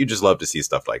 and you just love to see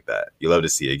stuff like that. You love to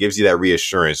see it. It gives you that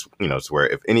reassurance, to where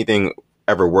if anything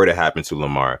ever were to happen to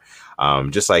Lamar,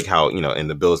 just like how, in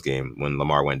the Bills game when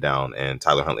Lamar went down and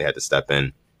Tyler Huntley had to step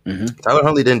in. Tyler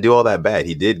Huntley didn't do all that bad.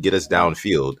 He did get us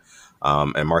downfield.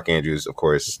 And Mark Andrews, of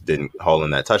course, didn't haul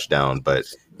in that touchdown, but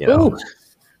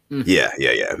yeah,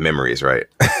 memories, right?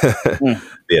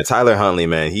 Yeah, Tyler Huntley,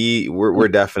 man, we're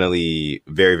definitely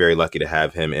very, very lucky to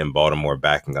have him in Baltimore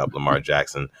backing up Lamar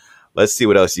Jackson. Let's see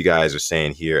what else you guys are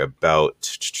saying here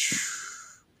about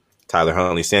Tyler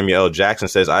Huntley. Samuel L. Jackson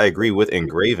says, I agree with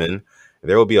Engraven.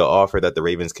 There will be an offer that the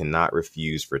Ravens cannot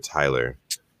refuse for Tyler.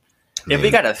 Man. If we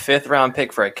got a 5th-round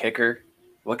pick for a kicker,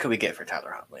 what could we get for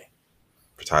Tyler Huntley?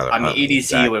 Huntley, EDC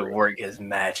exactly. would work his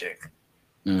magic.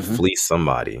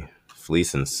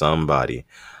 Fleecing somebody.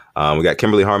 We got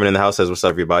Kimberly Harmon in the house. Says, what's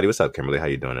up, everybody? What's up, Kimberly? How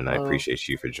you doing tonight? Appreciate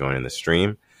you for joining the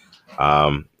stream.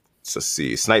 So let's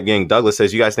see. Snipe Gang Douglas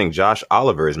says, you guys think Josh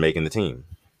Oliver is making the team?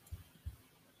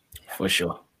 For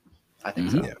sure. I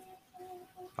think so. Yeah.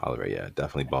 Oliver, yeah,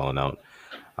 definitely balling out.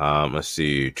 Let's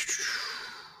see.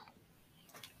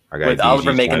 With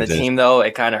Oliver making the team, though,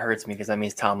 it kind of hurts me because that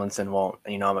means Tomlinson won't.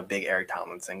 I'm a big Eric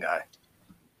Tomlinson guy.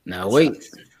 Now, wait.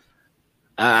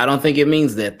 I don't think it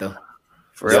means that, though.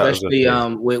 Especially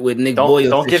with Nick Boyle.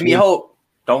 Don't give me hope.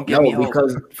 Don't give me hope.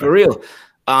 Because for real,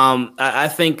 I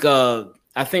think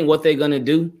what they're going to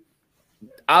do,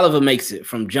 Oliver makes it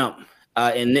from jump.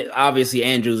 And obviously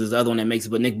Andrews is the other one that makes it,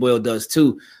 but Nick Boyle does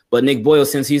too. But Nick Boyle,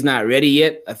 since he's not ready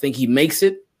yet, I think he makes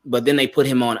it. But then they put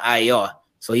him on IR.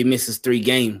 So he misses 3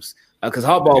 games because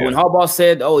when Harbaugh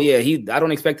said, "Oh yeah, I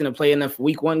don't expect him to play in the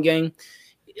Week 1 game."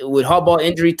 With Harbaugh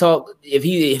injury talk, if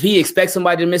he expects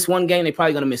somebody to miss 1 game, they're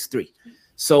probably gonna miss 3.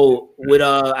 So with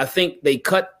I think they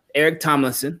cut Eric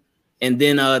Tomlinson, and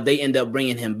then they end up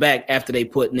bringing him back after they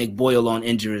put Nick Boyle on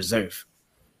injury reserve.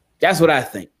 That's what I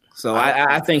think. So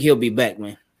I think he'll be back,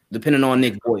 man, depending on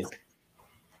Nick Boyle.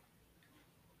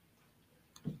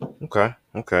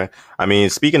 Okay. I mean,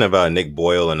 speaking of Nick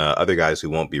Boyle and other guys who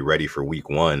won't be ready for Week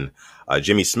 1,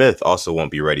 Jimmy Smith also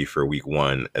won't be ready for Week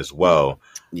 1 as well.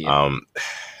 Yeah.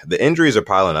 The injuries are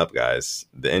piling up, guys.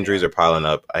 The injuries are piling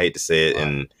up. I hate to say it,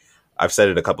 and I've said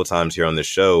it a couple times here on this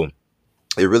show.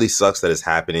 It really sucks that it's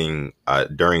happening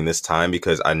during this time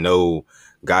because I know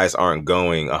guys aren't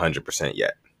going 100%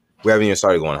 yet. We haven't even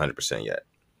started going 100% yet.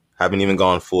 Haven't even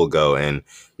gone full go, and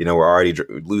we're already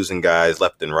losing guys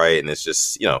left and right, and it's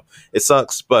just it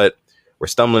sucks, but we're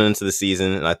stumbling into the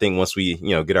season, and I think once we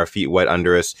get our feet wet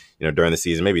under us during the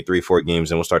season, maybe 3-4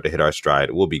 games, and we'll start to hit our stride.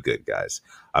 We'll be good, guys.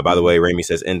 By the way, Ramey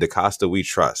says, in DaCosta we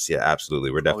trust. Yeah, absolutely.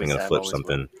 We're definitely gonna flip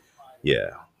something. Yeah,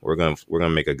 we're gonna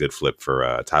make a good flip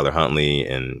for Tyler Huntley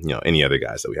and any other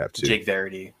guys that we have too. Jake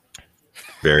Verity.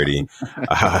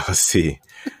 Let's see.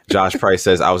 Josh Price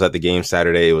says, I was at the game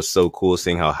Saturday. It was so cool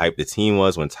seeing how hyped the team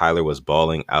was when Tyler was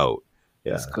balling out.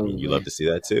 Yeah, cool, you love to see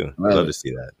that too. Right. Love to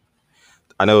see that.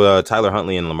 I know Tyler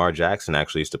Huntley and Lamar Jackson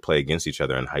actually used to play against each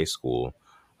other in high school.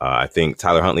 I think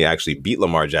Tyler Huntley actually beat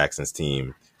Lamar Jackson's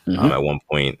team at one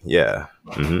point. Yeah.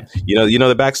 You know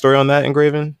the backstory on that,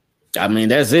 Engraven? I mean,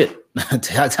 that's it.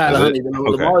 Tyler Huntley.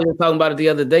 Lamar was talking about it the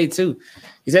other day too.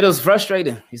 He said it was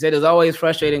frustrating. He said it was always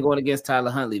frustrating going against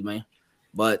Tyler Huntley, man.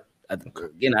 But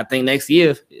again, I think next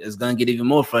year it's going to get even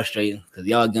more frustrating because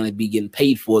y'all are going to be getting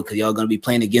paid for it because y'all are going to be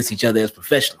playing against each other as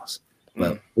professionals.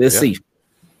 Well, we'll see.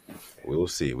 We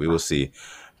will see.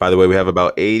 By the way, we have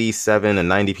about 87 and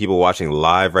 90 people watching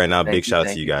live right now. Big shout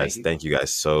out to you guys. Thank you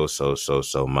guys so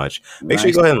much. Make sure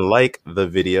you go ahead and like the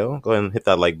video. Go ahead and hit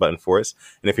that like button for us.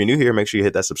 And if you're new here, make sure you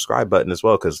hit that subscribe button as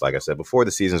well. Because like I said before,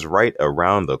 the season's right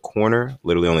around the corner,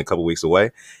 literally only a couple weeks away.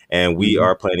 And we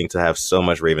are planning to have so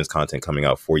much Ravens content coming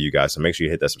out for you guys. So make sure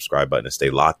you hit that subscribe button and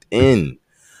stay locked in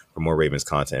for more Ravens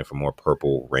content, for more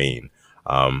Purple Rain.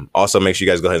 Also, make sure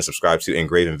you guys go ahead and subscribe to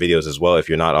Engraven Videos as well if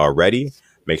you're not already.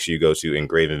 Make sure you go to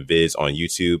Engraven Vids on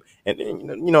YouTube.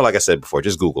 And, like I said before,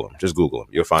 just Google them.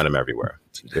 You'll find them everywhere.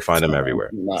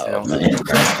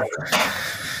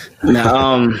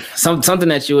 Now, something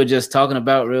that you were just talking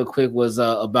about real quick was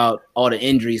about all the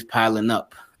injuries piling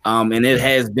up. And it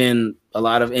has been a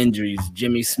lot of injuries.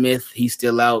 Jimmy Smith, he's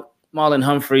still out. Marlon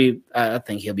Humphrey, I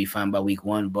think he'll be fine by Week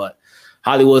 1. But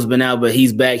Hollywood's been out, but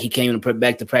he's back. He came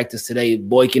back to practice today.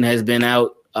 Boykin has been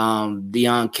out.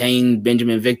 Deion Kane,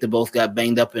 Benjamin Victor both got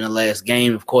banged up in the last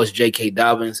game. Of course, J.K.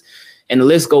 Dobbins, and the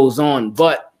list goes on.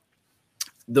 But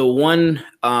the one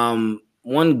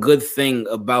good thing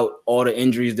about all the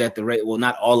injuries that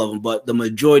not all of them, but the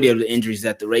majority of the injuries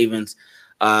that the Ravens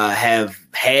have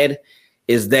had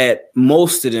is that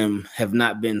most of them have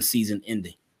not been season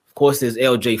ending. Of course, there's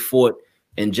L.J. Fort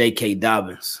and J.K.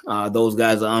 Dobbins. Those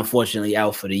guys are unfortunately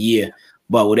out for the year.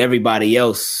 But with everybody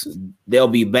else, they'll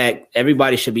be back.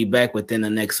 Everybody should be back within the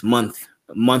next month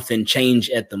and change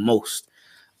at the most.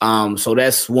 So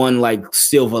that's one like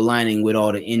silver lining with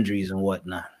all the injuries and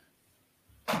whatnot.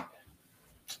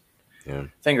 Yeah.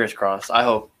 Fingers crossed. I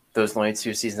hope those only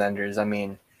 2 season enders. I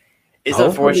mean, it's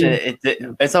unfortunate.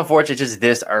 It's unfortunate just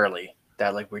this early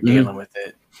that like we're dealing with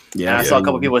it. Yeah, and I saw a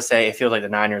couple people say it feels like the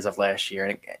Niners of last year,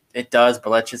 and it does. But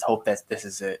let's just hope that this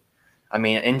is it. I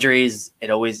mean, injuries,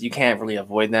 you can't really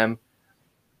avoid them,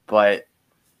 but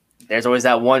there's always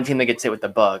that one team that gets hit with the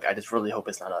bug. I just really hope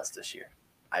it's not us this year.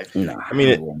 I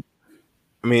mean,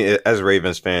 as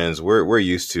Ravens fans, we're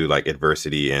used to like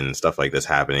adversity and stuff like this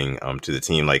happening to the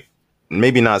team. Like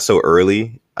maybe not so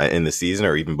early in the season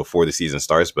or even before the season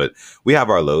starts, but we have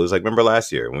our lows. Like remember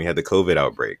last year when we had the COVID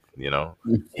outbreak?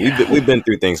 We've been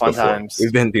through things before. Times.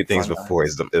 We've been through things before.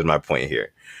 Is my point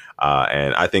here.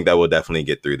 And I think that we'll definitely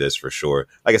get through this for sure.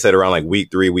 Like I said, around like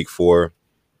week 3, week 4,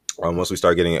 once we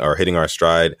start hitting our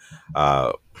stride,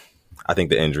 I think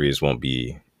the injuries won't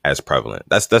be as prevalent.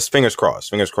 That's fingers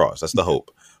crossed. That's the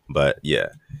hope. But yeah,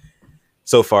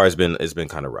 so far it's been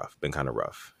kind of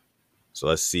rough. So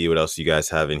let's see what else you guys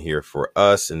have in here for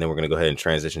us, and then we're gonna go ahead and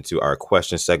transition to our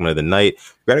question segment of the night.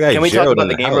 Can we talk about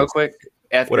the game real quick?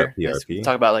 After what up, PRP?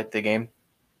 Talk about like the game.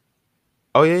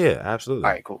 Oh yeah, absolutely.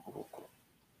 All right, cool.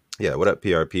 Yeah, what up,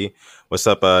 PRP? What's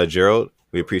up, Gerald?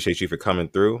 We appreciate you for coming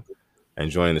through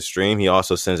and joining the stream. He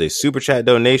also sends a super chat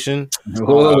donation.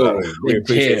 We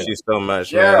appreciate you so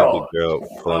much, Gerald. Gerald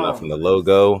pulling up from the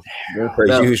logo.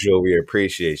 Per usual, we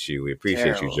appreciate you. We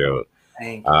appreciate you, Gerald.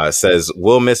 Says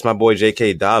we'll miss my boy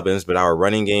J.K. Dobbins, but our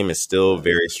running game is still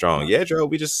very strong. Yeah,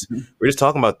 Gerald, we're just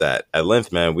talking about that at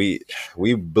length, man. We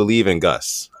believe in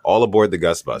Gus. All aboard the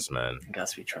Gus bus, man.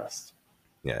 Gus we trust.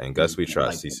 Yeah, and Gus we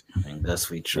trust. And Gus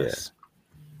we trust.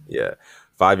 Yeah.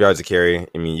 5 yards of carry.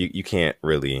 I mean, you can't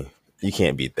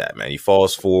beat that, man. He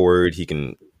falls forward. He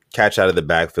can catch out of the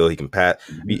backfield. He can pat.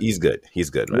 He's good.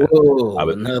 He's good, man.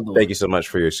 Whoa, thank you so much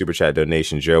for your super chat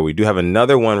donation, Joe. We do have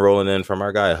another one rolling in from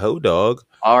our guy, Ho Dog.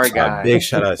 Our guy. Big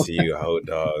shout out to you, Ho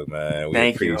Dog, man. We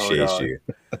appreciate you.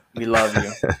 We love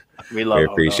you. We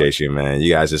appreciate you, man.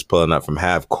 You guys just pulling up from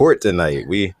half court tonight.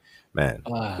 We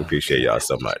appreciate y'all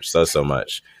so much. So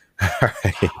much. All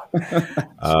right.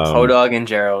 Ho Dog and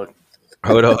Gerald.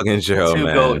 Ho Dog and Gerald, Two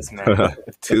man. Goats, man.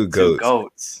 Two goats. Two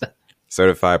goats.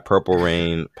 Certified Purple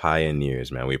Rain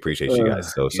pioneers, man. We appreciate you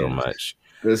guys so much.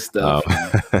 Good stuff.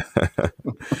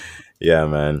 Yeah,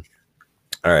 man.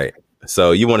 All right.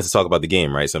 So you wanted to talk about the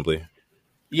game, right? Simply.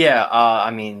 Yeah. I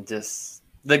mean, just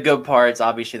the good parts.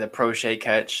 Obviously, the Prochet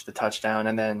catch, the touchdown,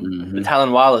 and then the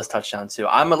Tylan Wallace touchdown too.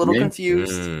 I'm a little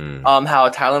confused. How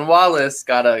Tylan Wallace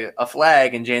got a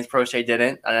flag and James Prochet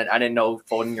didn't. I didn't know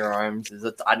folding your arms is.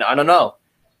 I don't know.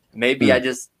 Maybe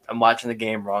I'm watching the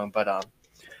game wrong, but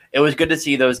it was good to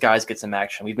see those guys get some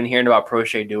action. We've been hearing about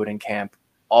Prochet do it in camp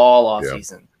all off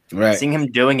season. Right. Seeing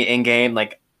him doing it in game,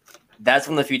 like that's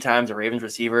one of the few times a Ravens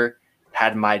receiver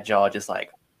had my jaw just like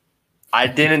I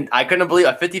couldn't believe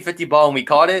a 50-50 ball and we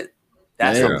caught it.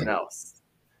 That's something else.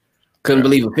 Couldn't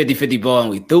believe a 50-50 ball and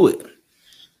we threw it.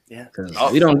 Yeah.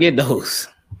 We don't get those.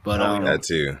 But that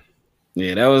too.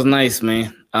 Yeah, that was nice,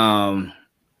 man.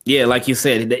 Yeah, like you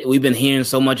said, we've been hearing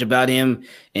so much about him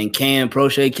and Cam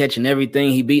Prochet catching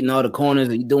everything. He beating all the corners.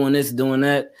 He doing this, doing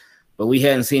that. But we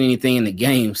hadn't seen anything in the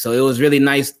game. So it was really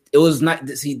nice. It was nice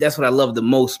to see. That's what I love the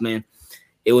most, man.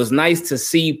 It was nice to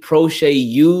see Prochet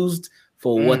used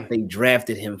for what they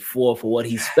drafted him for what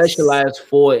he specialized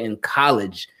for in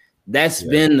college. That's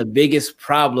been the biggest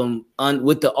problem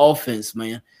with the offense,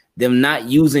 man. Them not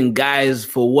using guys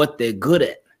for what they're good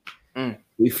at.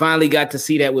 We finally got to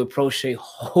see that with Prochet.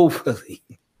 Hopefully,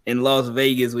 in Las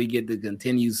Vegas, we get to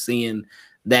continue seeing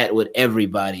that with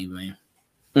everybody, man.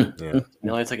 Yeah. It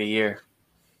only took a year.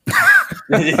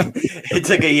 It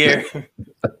took a year.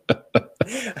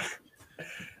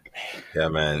 Yeah,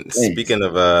 man. Thanks. Speaking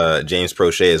of James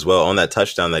Prochet as well, on that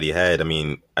touchdown that he had, I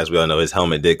mean, as we all know, his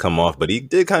helmet did come off, but he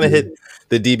did kind of hit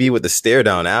the DB with the stare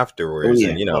down afterwards.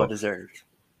 And,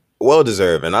 well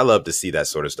deserved. And I love to see that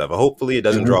sort of stuff. Hopefully it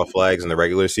doesn't draw flags in the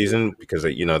regular season because,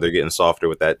 they're getting softer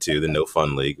with that too. The no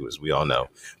fun league, as we all know.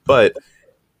 But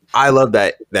I love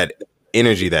that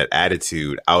energy, that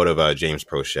attitude out of James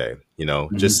Prochet. You know,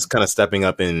 just kind of stepping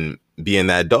up and being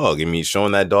that dog. I mean,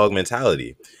 showing that dog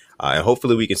mentality, and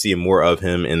hopefully we can see more of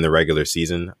him in the regular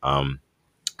season.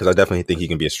 Because I definitely think he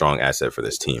can be a strong asset for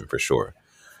this team for sure.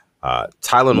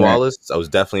 Tylan Wallace, I was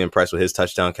definitely impressed with his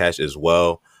touchdown catch as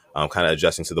well. Kind of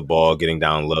adjusting to the ball, getting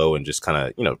down low, and just kind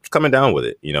of, you know, coming down with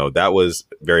it. You know, that was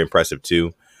very impressive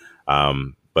too.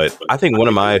 But I think one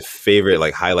of my favorite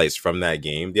like highlights from that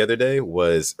game the other day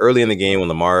was early in the game when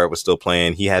Lamar was still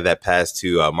playing. He had that pass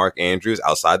to Mark Andrews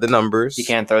outside the numbers. He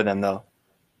can't throw them though.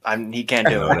 He can't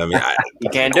do it. I mean, he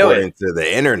can't do it. To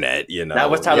the internet, you know, that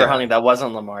was Tyler Huntley. That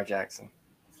wasn't Lamar Jackson.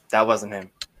 That wasn't him.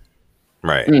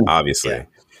 Right. Obviously. Yeah.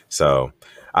 So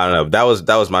I don't know.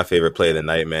 That was my favorite play of the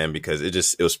night, man, because it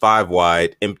was 5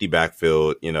 wide, empty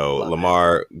backfield. You know,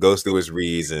 Lamar goes through his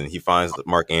reads and he finds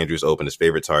Mark Andrews open, his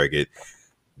favorite target,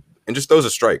 and just throws a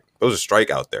strike. Throws a strike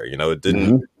out there. You know, it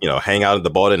didn't, you know, the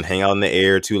ball didn't hang out in the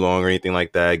air too long or anything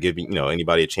like that, giving, you know,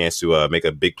 anybody a chance to make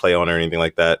a big play on it or anything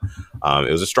like that.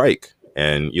 It was a strike,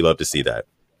 and you love to see that.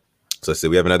 So let's see,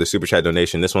 we have another super chat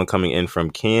donation. This one coming in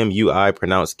from Cam UI,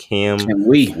 pronounced Cam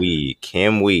Wee.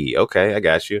 Cam Wee. Okay, I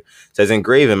got you. Says,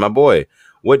 Engraven, my boy,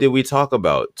 what did we talk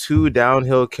about? 2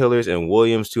 downhill killers and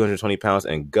Williams 220 pounds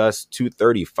and Gus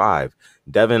 235.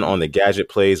 Devin on the gadget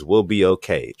plays will be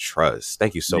okay. Trust.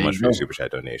 Thank you so much for your super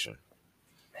chat donation.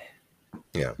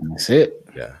 Yeah. That's it.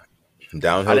 Yeah.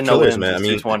 Downhill killers, man. I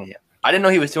mean, I didn't know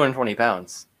he was 220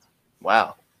 pounds.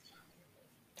 Wow.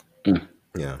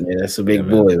 Yeah, that's a big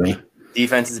boy, man.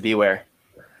 Defenses beware.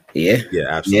 Yeah,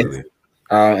 absolutely.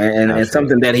 Yeah. And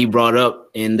something that he brought up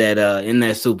in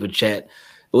that super chat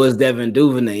was Devin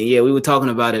Duvernay. Yeah, we were talking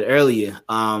about it earlier.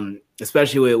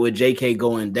 Especially with JK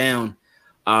going down.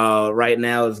 Right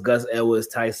now it's Gus Edwards,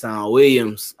 Tyson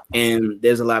Williams, and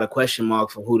there's a lot of question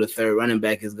marks for who the third running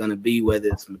back is going to be, whether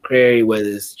it's McCrary, whether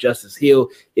it's Justice Hill,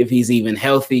 if he's even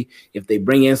healthy, if they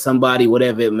bring in somebody,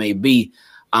 whatever it may be.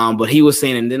 But he was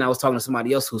saying, and then I was talking to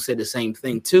somebody else who said the same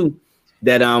thing too,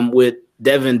 that with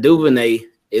Devin Duvernay,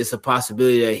 it's a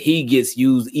possibility that he gets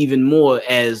used even more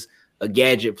as a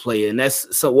gadget player. And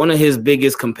that's so one of his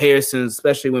biggest comparisons,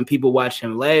 especially when people watched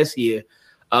him last year,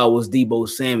 was Deebo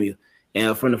Samuel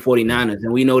from the 49ers.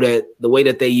 And we know that the way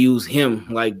that they use him,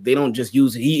 like they don't just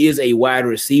use, he is a wide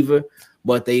receiver,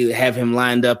 but they have him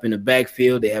lined up in the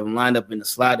backfield. They have him lined up in the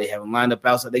slot. They have him lined up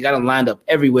outside. They got him lined up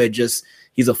everywhere. Just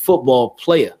he's a football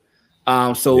player.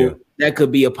 So that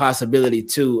could be a possibility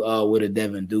too with a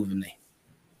Devin Duvernay.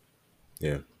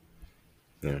 Yeah.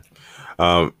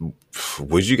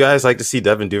 Would you guys like to see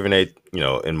Devin Duvernay, you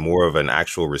know, in more of an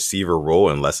actual receiver role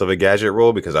and less of a gadget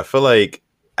role? Because I feel like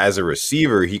as a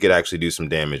receiver, he could actually do some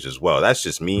damage as well. That's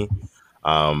just me.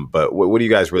 But what do you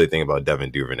guys really think about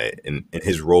Devin Duvernay and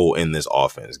his role in this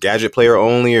offense? Gadget player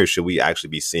only, or should we actually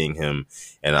be seeing him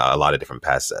in a lot of different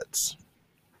pass sets?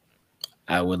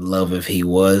 I would love if he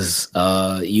was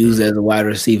used as a wide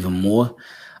receiver more.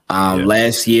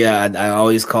 Last year, I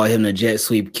always call him the jet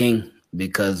sweep king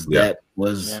because that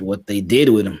was what they did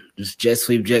with him. Just jet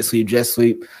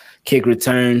sweep, kick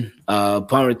return,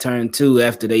 punt return too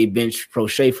after they benched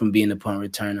Prochet from being a punt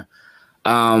returner.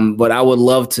 But I would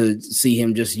love to see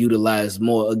him just utilized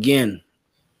more. Again,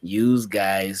 use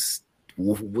guys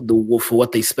for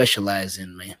what they specialize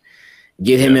in, man.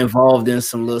 Get him involved in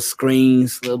some little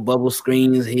screens, little bubble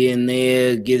screens here and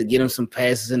there. Get him some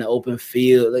passes in the open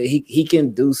field. Like he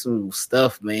can do some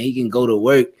stuff, man. He can go to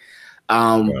work.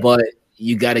 But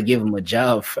you got to give him a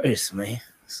job first, man.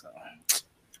 So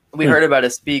we heard about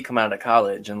his speed come out of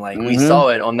college, and like we saw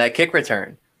it on that kick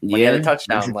return when he had a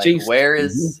touchdown. Like, where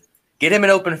is get him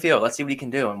in open field? Let's see what he can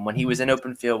do. And when he was in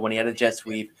open field, when he had a jet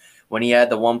sweep, when he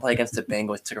had the one play against the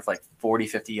Bengals, took her for like 40,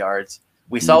 50 yards.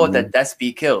 We saw what that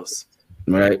speed kills.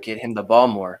 Right. Get him the ball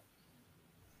more.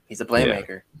 He's a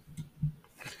playmaker.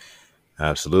 Yeah.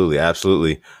 Absolutely.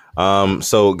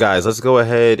 So guys, let's go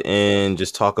ahead and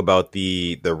just talk about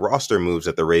the roster moves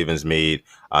that the Ravens made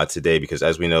today, because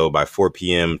as we know, by 4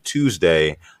 p.m.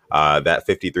 Tuesday, that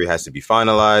 53 has to be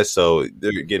finalized. So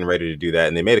they're getting ready to do that.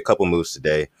 And they made a couple moves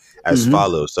today as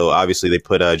follows. So obviously they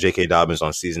put J.K. Dobbins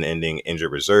on season-ending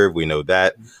injured reserve. We know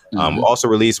that. Also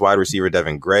released wide receiver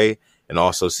Devin Gray, and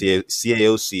also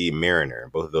CAOC Mariner,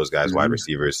 both of those guys, wide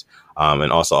receivers, and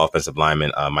also offensive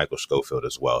lineman Michael Schofield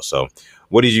as well. So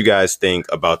what did you guys think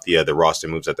about the roster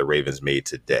moves that the Ravens made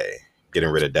today, getting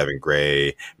rid of Devin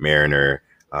Gray, Mariner,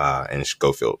 and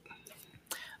Schofield?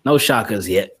 No shockers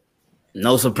yet.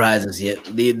 No surprises yet.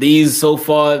 These so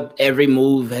far, every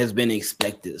move has been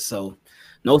expected. So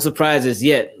no surprises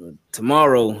yet.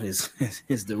 Tomorrow is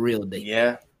the real day.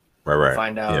 Yeah. Right.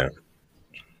 Find out.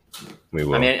 We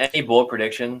will. I mean, any bold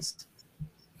predictions?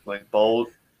 Like bold?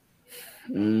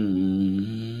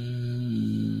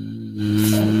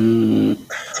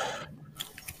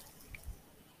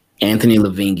 Anthony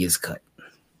Levine gets cut.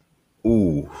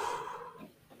 Ooh.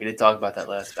 We did talk about that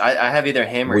last. I have either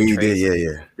him or We Trace. did,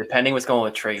 yeah. Depending what's going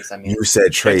with Trace. I mean, You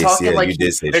said Trace. Yeah, like you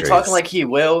did say they're Trace. talking like he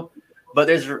will, but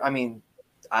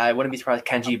I wouldn't be surprised.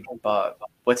 Kenji,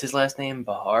 what's his last name?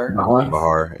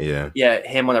 Bahar, yeah. Yeah,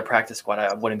 him on the practice squad.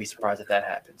 I wouldn't be surprised if that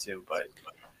happened too. But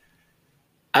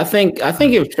I think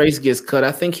if Trace gets cut,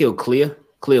 I think he'll clear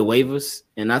waivers,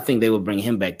 and I think they will bring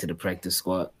him back to the practice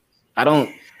squad. I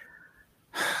don't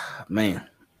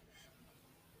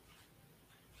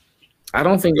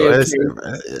think they'll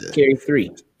carry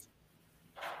 3.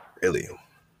 Really?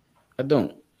 I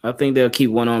don't. I think they'll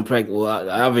keep one on practice. Well,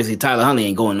 obviously Tyler Huntley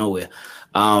ain't going nowhere.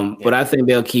 But I think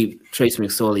they'll keep Trace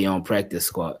McSorley on practice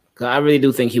squad. Cause I really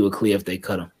do think he would clear if they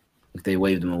cut him, if they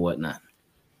waived him or whatnot.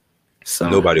 So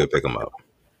nobody would pick him up.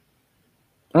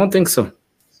 I don't think so.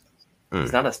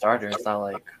 He's not a starter. It's not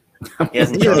like he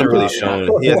hasn't really shown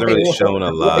a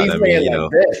lot. I mean, you know.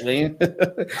 Because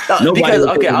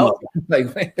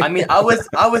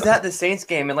I was at the Saints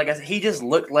game, and like I said, he just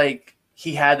looked like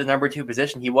he had the number 2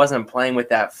 position. He wasn't playing with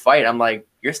that fight. I'm like,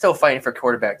 you're still fighting for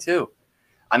quarterback too.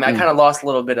 I mean, I kind of lost a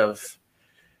little bit of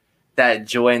that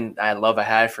joy and love I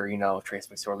had for, Trace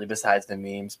McSorley besides the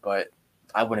memes, but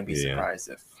I wouldn't be surprised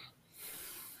if.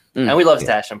 And we love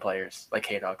stashing players, like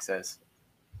K-Dog says.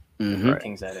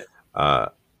 King's at it.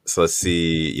 So let's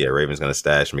see. Yeah, Raven's going to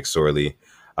stash McSorley.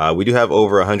 We do have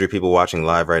over 100 people watching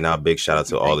live right now. Big shout out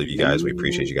to all of you guys. We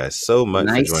appreciate you guys so much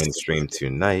for joining the stream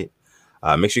tonight.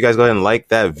 Make sure you guys go ahead and like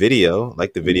the video,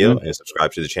 and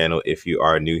subscribe to the channel if you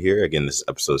are new here. Again, this is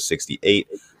episode 68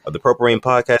 of the Purple Rain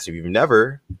Podcast. If you've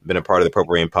never been a part of the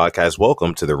Purple Rain Podcast,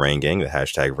 welcome to the Rain Gang, the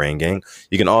hashtag Rain Gang.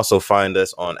 You can also find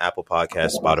us on Apple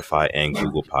Podcasts, Spotify, and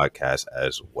Google Podcasts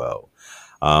as well.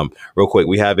 Real quick,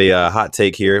 we have a hot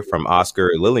take here from Oscar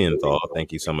Lilienthal.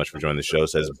 Thank you so much for joining the show.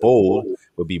 Says bold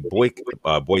would be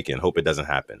Boykin. Hope it doesn't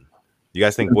happen. You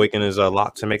guys think Boykin is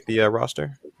locked to make the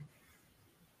roster?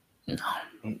 No,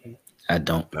 I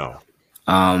don't. No.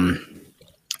 I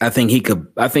think he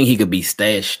could be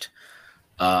stashed,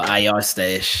 IR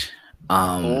stash.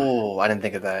 I didn't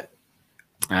think of that.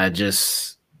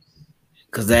 Because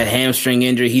that hamstring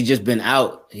injury, he's just been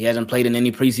out. He hasn't played in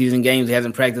any preseason games. He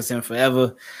hasn't practiced in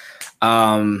forever.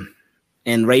 And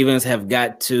Ravens have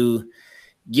got to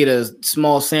get a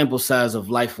small sample size of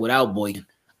life without Boykin.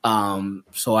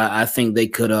 So I think they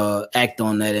could act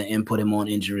on that and put him on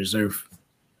injury reserve.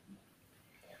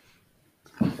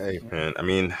 Hey man, I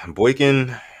mean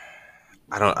Boykin,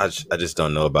 I just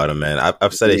don't know about him, man.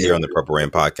 I've said it here on the Purple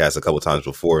Rain Podcast a couple times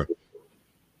before.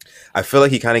 I feel like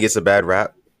he kind of gets a bad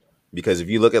rap because if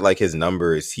you look at like his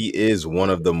numbers, he is one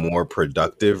of the more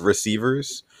productive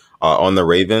receivers on the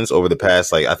Ravens over the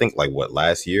past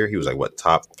last year he was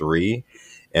top 3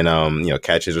 and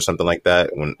catches or something like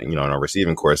that when on a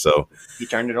receiving course. So he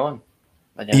turned it on.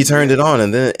 He turned it on,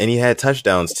 and he had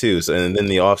touchdowns too. So, and then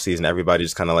the offseason, everybody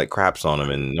just kind of like craps on him,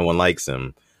 and no one likes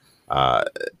him. What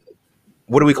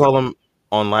do we call him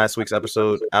on last week's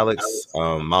episode, Alex?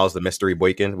 Miles the Mystery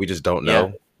Boykin. We just don't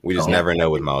know. We just never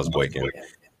know with Miles Boykin.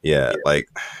 Yeah,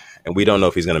 and we don't know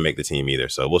if he's going to make the team either.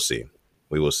 So we'll see.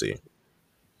 We will see.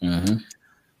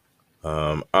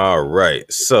 All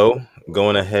right. So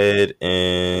going ahead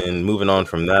and moving on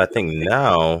from that, I think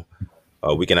now.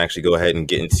 We can actually go ahead and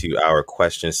get into our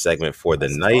question segment for the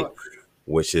night,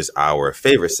 which is our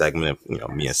favorite segment,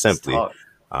 me and Simply.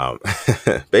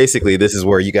 Basically, this is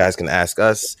where you guys can ask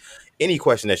us any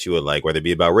question that you would like, whether it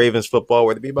be about Ravens football,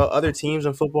 whether it be about other teams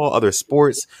in football, other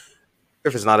sports.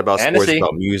 If it's not about sports, it's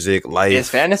about music, life, it's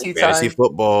fantasy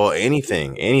football,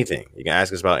 anything. You can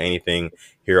ask us about anything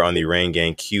here on the Rain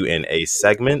Gang Q&A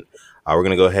segment. We're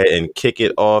going to go ahead and kick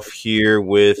it off here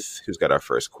with who's got our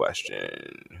first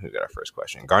question?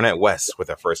 Garnett West with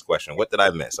our first question. What did I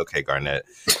miss? Okay, Garnett.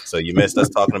 So you missed us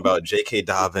talking about J.K.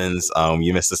 Dobbins.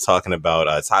 You missed us talking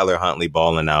about Tyler Huntley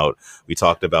balling out. We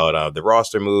talked about the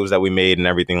roster moves that we made and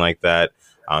everything like that.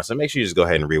 So make sure you just go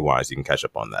ahead and rewind so you can catch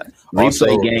up on that. Also,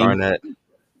 Garnett,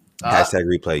 hashtag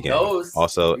replay game.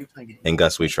 Also, in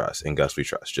Gus we trust.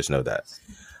 Just know that.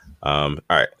 All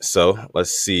right, so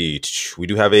let's see. We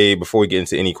do have before we get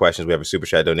into any questions, we have a super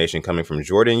chat donation coming from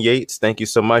Jordan Yates. Thank you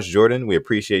so much, Jordan. We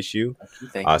appreciate you.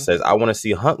 Thank you. Says, I want to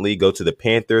see Huntley go to the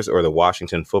Panthers or the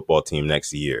Washington football team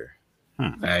next year.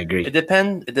 I agree. It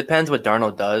depends what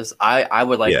Darnold does. I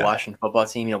would like Washington football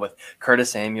team, with Curtis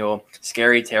Samuel,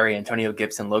 Scary Terry, Antonio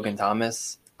Gibson, Logan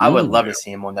Thomas. I would love to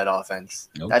see him on that offense.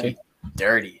 Okay. That'd be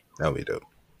dirty. That'd be dope.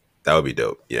 That would be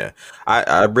dope. Yeah.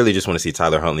 I really just want to see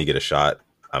Tyler Huntley get a shot.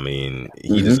 I mean,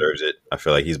 he deserves it. I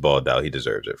feel like he's balled out. He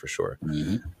deserves it for sure.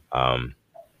 But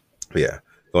yeah.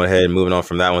 Going ahead and moving on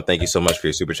from that one. Thank you so much for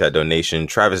your super chat donation.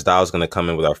 Travis Dow is going to come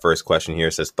in with our first question here.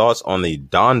 It says, thoughts on the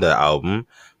Donda album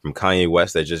from Kanye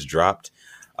West that just dropped?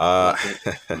 I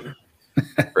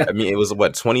mean, it was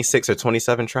what, 26 or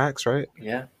 27 tracks, right?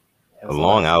 Yeah. A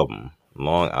long album.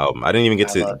 I didn't even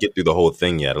get through the whole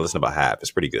thing yet. I listened about half.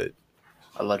 It's pretty good.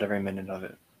 I loved every minute of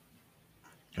it.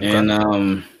 Okay.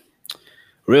 And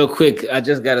real quick, I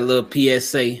just got a little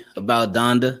PSA about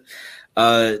Donda.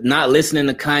 Not listening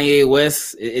to Kanye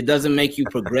West, it doesn't make you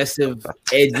progressive,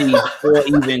 edgy, or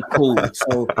even cool.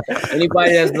 So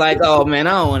anybody that's like, oh man,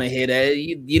 I don't want to hear that,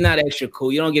 you're not extra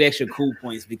cool. You don't get extra cool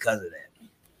points because of that.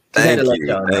 Thank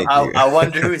you. I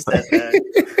wonder who said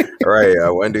that. Right. I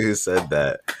wonder who said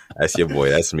that. That's your boy.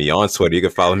 That's me on Twitter. You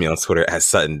can follow me on Twitter at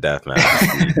Sutton Death, man.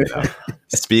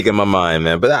 Speaking my mind,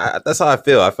 man. But that's how I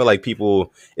feel. I feel like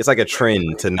people, it's like a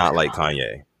trend to not like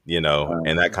Kanye,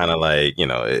 and that kind of like,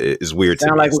 is weird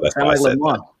to me. Like, so that's why I said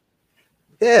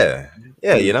that.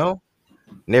 Yeah.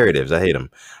 Narratives. I hate them.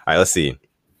 All right, let's see.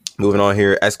 Moving on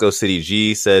here. Esco City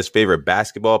G says favorite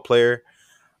basketball player.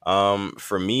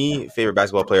 For me, favorite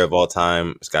basketball player of all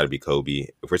time, it's got to be Kobe.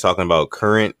 If we're talking about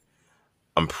current,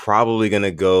 I'm probably gonna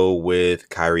go with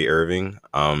Kyrie Irving.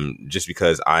 Just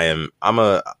because I'm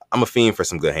a fiend for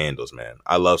some good handles, man.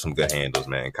 I love some good handles,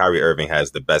 man. Kyrie Irving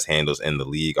has the best handles in the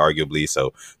league, arguably.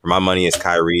 So for my money, it's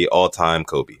Kyrie. All time,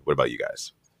 Kobe. What about you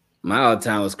guys? My all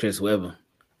time was Chris Webber.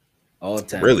 All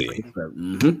time, really.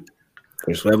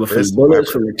 Chris Webber from the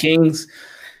Bullets, from the Kings.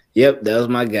 Yep, that was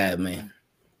my guy, man.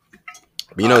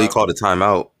 But he called a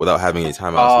timeout without having any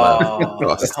timeouts left.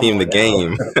 Lost his team the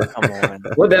game. Come on.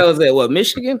 What that was at? What,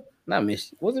 Michigan? Not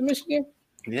Michigan. Was it Michigan?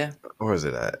 Yeah. Where was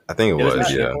it at? I think it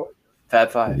was. Yeah.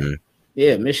 Fab Five. Mm-hmm.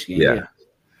 Yeah, Michigan. Yeah.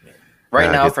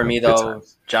 Right now, for me though,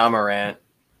 John Morant,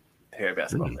 favorite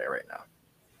basketball player right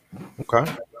now.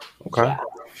 Okay.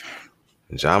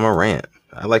 John Morant.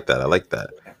 I like that.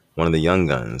 One of the young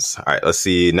guns. All right. Let's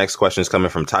see. Next question is coming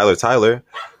from Tyler. Tyler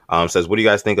says, "What do you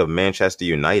guys think of Manchester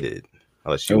United?"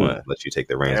 I'll let you take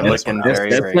the reins. They're looking very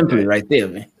good right there,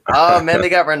 man. Oh man, they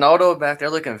got Ronaldo back.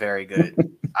 They're looking very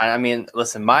good. I mean,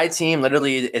 listen, my team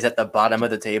literally is at the bottom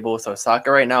of the table. So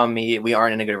soccer right now, we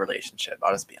aren't in a good relationship.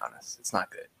 I'll just be honest, it's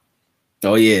not good.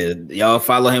 Oh yeah, y'all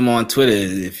follow him on Twitter.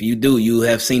 If you do, you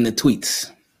have seen the tweets.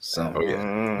 So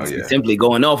simply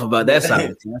going off about that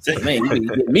side of the team. I said, man, you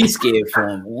get me scared for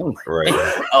him. Man. Right.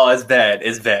 Oh, it's bad.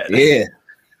 Yeah.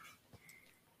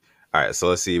 All right, so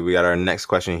let's see. We got our next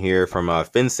question here from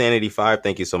Finsanity5.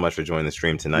 Thank you so much for joining the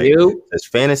stream tonight. It's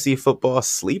fantasy football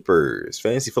sleepers.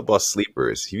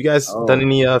 Have you guys done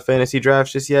any fantasy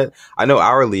drafts just yet? I know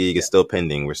our league is still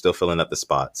pending. We're still filling up the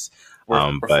spots.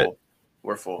 We're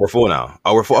full. We're full now.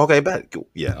 Oh, we're full. Okay, bet.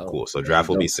 Yeah, cool. So draft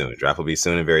will be soon.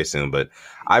 And very soon. But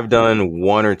I've done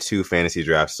 1 or 2 fantasy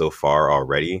drafts so far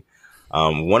already.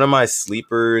 One of my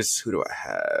sleepers. Who do I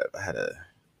have?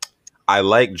 I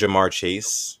like Jamar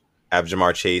Chase. I have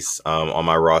Jamar Chase on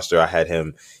my roster. I had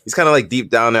him. He's kind of like deep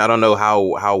down there. I don't know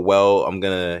how well I'm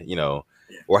gonna,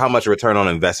 or how much return on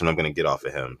investment I'm gonna get off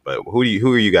of him. But who are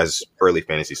you guys' early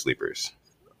fantasy sleepers?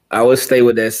 I would stay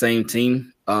with that same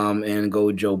team and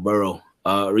go Joe Burrow.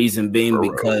 Reason being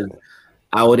because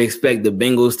I would expect the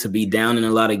Bengals to be down in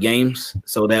a lot of games,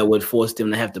 so that would force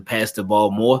them to have to pass the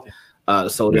ball more.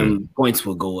 So them points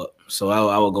will go up. So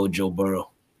I will go Joe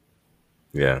Burrow.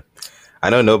 Yeah. I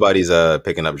know nobody's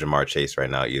picking up Jamar Chase right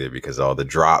now either because of all the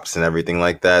drops and everything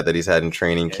like that he's had in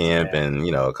training camp and,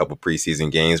 a couple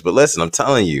preseason games. But listen, I'm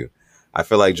telling you, I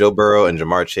feel like Joe Burrow and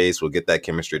Jamar Chase will get that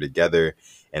chemistry together,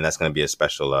 and that's going to be a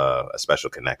special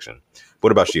connection.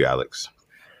 What about you, Alex?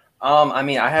 I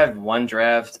mean, I had one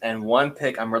draft and one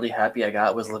pick I'm really happy I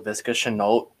got was Laviska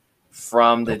Shenault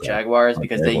from the Jaguars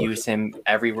because they use him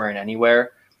everywhere and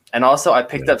anywhere. And also I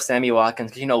picked up Sammy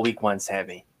Watkins because week 1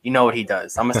 Sammy. You know what he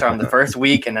does. I'm going to start him the first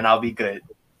week, and then I'll be good.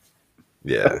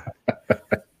 Yeah.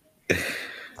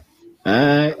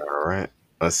 All right.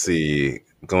 Let's see.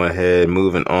 Going ahead,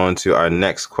 moving on to our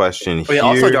next question here.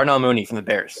 Also Darnell Mooney from the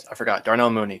Bears. I forgot. Darnell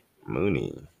Mooney.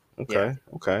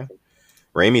 Okay.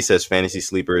 Ramey says fantasy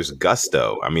sleepers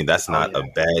Gusto. I mean, that's not a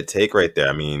bad take right there.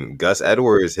 I mean, Gus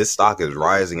Edwards, his stock is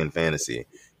rising in fantasy.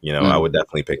 I would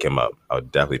definitely pick him up.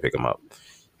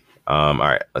 All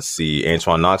right, let's see.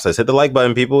 Antoine Knox says, hit the like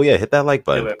button, people. Yeah, hit that like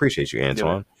button. Appreciate you,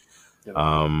 Antoine.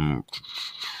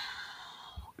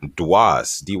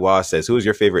 Dwas says, who is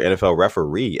your favorite NFL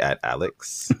referee at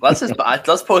Alex? Let's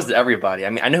pose to everybody. I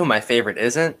mean, I know who my favorite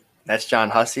isn't. That's John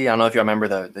Hussey. I don't know if you remember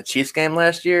the Chiefs game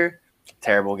last year.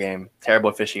 Terrible game. Terrible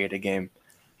officiated game.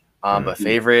 But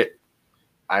favorite,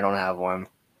 I don't have one.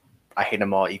 I hate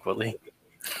them all equally.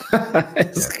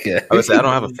 That's good. I would say I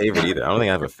don't have a favorite either. I don't think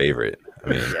I have a favorite. I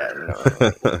mean, yeah,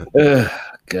 no.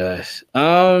 Gosh.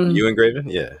 You and Graven?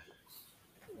 Yeah.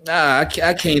 Nah,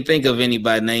 I can't think of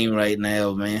anybody's name right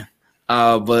now, man.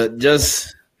 But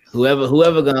just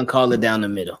whoever gonna call it down the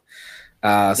middle.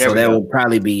 So that will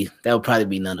probably be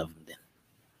none of them then.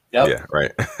 Yep. Yeah,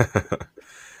 right.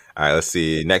 All right, let's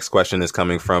see. Next question is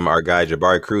coming from our guy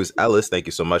Jabari Cruz Ellis. Thank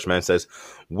you so much, man. Says,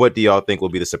 what do y'all think will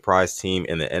be the surprise team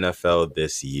in the NFL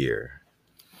this year?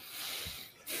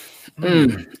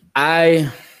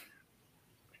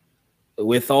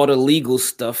 With all the legal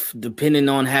stuff, depending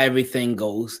on how everything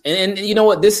goes, and you know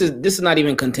what, this is not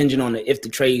even contingent on if the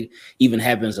trade even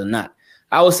happens or not.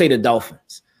 I would say the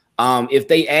Dolphins. If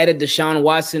they added Deshaun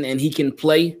Watson and he can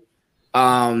play,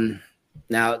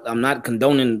 now I'm not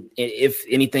condoning if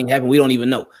anything happened, we don't even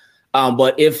know.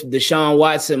 But if Deshaun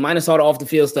Watson, minus all the off the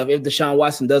field stuff, if Deshaun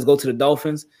Watson does go to the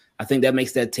Dolphins, I think that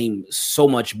makes that team so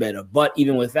much better. But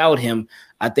even without him,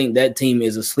 I think that team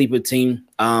is a sleeper team.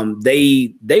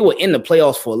 They were in the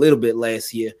playoffs for a little bit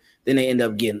last year. Then they end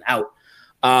up getting out.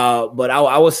 But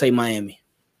I would say Miami.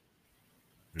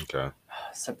 Okay.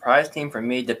 Surprise team for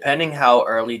me, depending how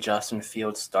early Justin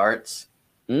Fields starts,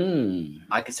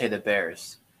 I could say the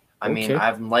Bears. I mean,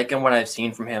 I'm liking what I've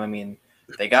seen from him. I mean,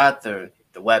 they got the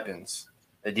weapons.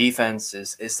 The defense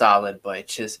is solid, but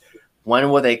it's just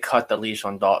when will they cut the leash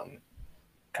on Dalton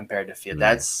compared to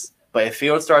Fields? But if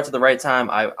Fields starts at the right time,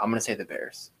 I'm going to say the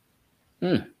Bears.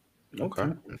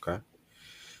 Okay.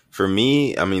 For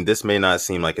me, I mean, this may not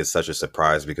seem like it's such a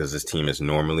surprise because this team is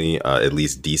normally at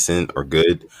least decent or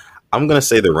good. I'm going to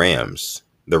say the Rams.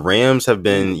 The Rams have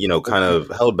been, kind of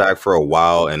held back for a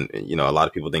while. And, a lot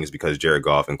of people think it's because Jared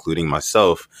Goff, including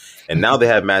myself. And now they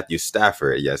have Matthew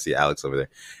Stafford. Yeah, see Alex over there.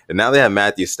 And now they have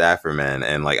Matthew Stafford, man.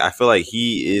 And, I feel like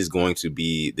he is going to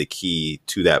be the key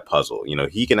to that puzzle.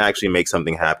 He can actually make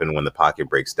something happen when the pocket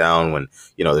breaks down, when,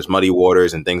 there's muddy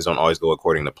waters and things don't always go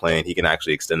according to plan. He can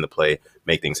actually extend the play,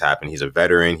 make things happen. He's a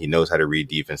veteran. He knows how to read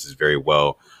defenses very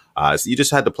well. So you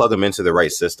just had to plug him into the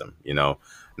right system,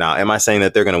 Now, am I saying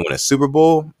that they're going to win a Super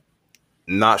Bowl?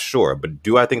 Not sure. But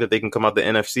do I think that they can come out the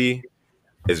NFC?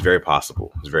 It's very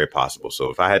possible. It's very possible. So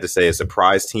if I had to say a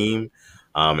surprise team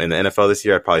in the NFL this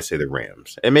year, I'd probably say the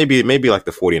Rams. And maybe like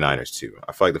the 49ers too.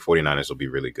 I feel like the 49ers will be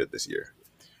really good this year.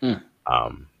 Them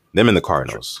and the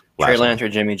Cardinals. Trey Lance or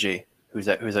Jimmy G? Who's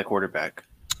that quarterback?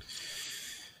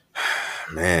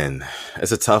 Man,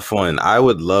 it's a tough one. I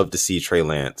would love to see Trey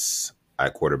Lance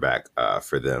at quarterback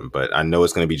for them, but I know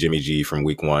it's going to be Jimmy G from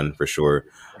week one for sure.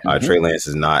 Trey Lance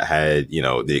has not had,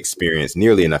 the experience,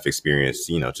 nearly enough experience,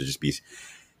 to just be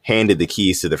handed the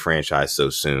keys to the franchise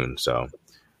so soon. So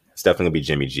it's definitely going to be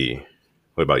Jimmy G.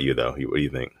 What about you, though? What do you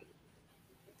think?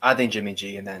 I think Jimmy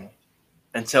G, and then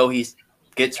until he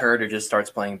gets hurt or just starts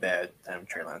playing bad, then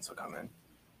Trey Lance will come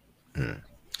in.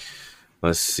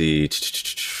 Let's see.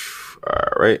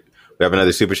 All right. We have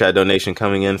another super chat donation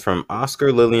coming in from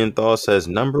Oscar Lilienthal. Says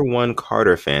 #1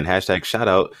 Carter fan. # shout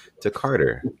out to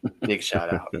Carter. Big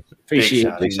shout out. Big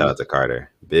shout out to Carter.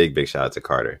 Big shout out to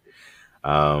Carter.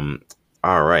 All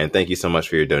right. And thank you so much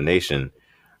for your donation.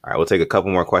 All right. We'll take a couple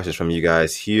more questions from you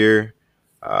guys here.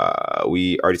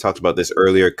 We already talked about this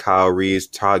earlier. Kyle Reeves,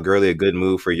 Todd Gurley, a good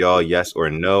move for y'all, yes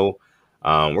or no?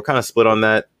 We're kind of split on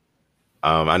that.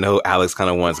 I know Alex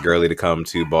kind of wants Gurley to come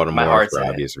to Baltimore for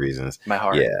obvious reasons. My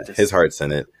heart, his heart's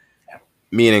in it. Yeah.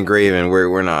 Me and Graven,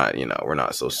 we're not, we're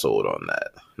not so sold on that.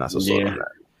 Not so sold on that.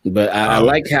 But I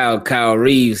like how Kyle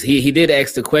Reeves he did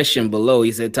ask the question below.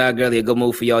 He said, "Todd Gurley, a good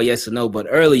move for y'all, yes or no?" But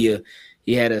earlier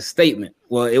he had a statement.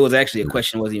 Well, it was actually a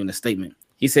question, it wasn't even a statement.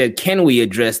 He said, "Can we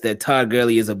address that Todd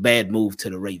Gurley is a bad move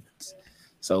to the Ravens?"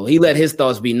 So he let his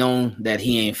thoughts be known that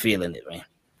he ain't feeling it,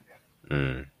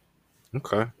 man.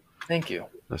 Okay. Thank you.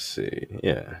 Let's see.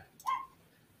 Yeah.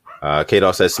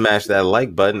 K-Dog says, smash that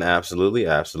like button. Absolutely.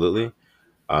 All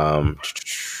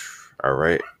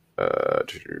right.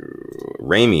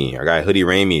 Ramey, our guy Hoodie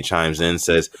Ramey chimes in,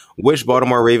 says, which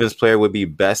Baltimore Ravens player would be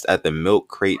best at the Milk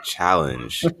Crate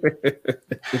Challenge?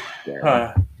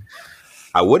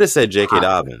 I would have said J.K.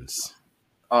 Dobbins.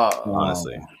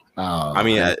 Honestly. I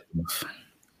mean,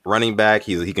 running back,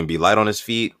 he can be light on his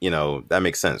feet. That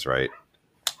makes sense, right?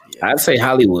 I'd say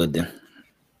Hollywood then.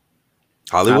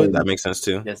 Hollywood, that makes sense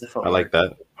too. Yes, I like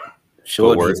that.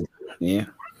 Short. Yeah.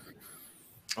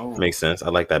 Makes sense. I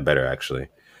like that better, actually.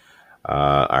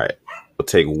 All right. We'll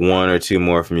take one or two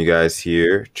more from you guys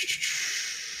here.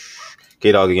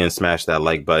 K-Dog again, smash that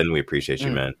like button. We appreciate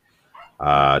you, man.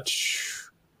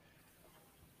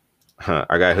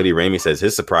 Our guy Hoodie Ramey says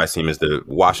his surprise team is the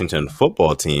Washington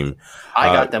football team. I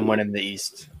got them winning the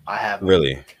East. I have them.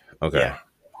 Really? Okay. Yeah,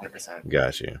 100%.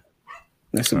 Got you.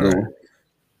 That's a good one.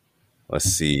 Let's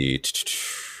see.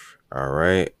 All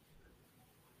right.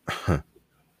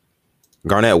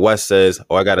 Garnett West says,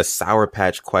 I got a Sour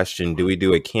Patch question. Do we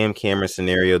do a Cam Cameron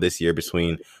scenario this year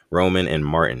between Roman and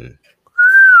Martin?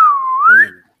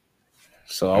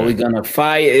 So are we gonna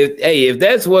fire? If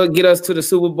that's what get us to the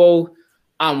Super Bowl,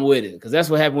 I'm with it, because that's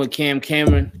what happened with Cam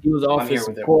Cameron. He was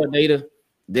offensive coordinator.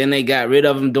 Then they got rid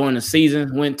of him during the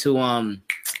season. Went to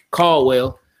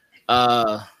Caldwell.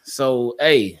 So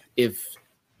if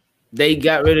they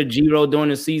got rid of Giro during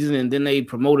the season and then they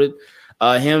promoted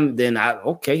him, then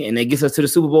and it gets us to the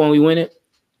Super Bowl and we win it,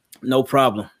 no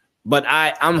problem. But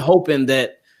I'm hoping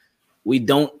that we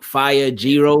don't fire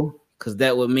Giro, because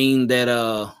that would mean that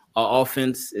our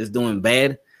offense is doing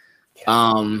bad,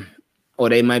 or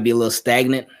they might be a little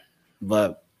stagnant.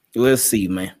 But we'll see,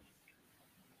 man.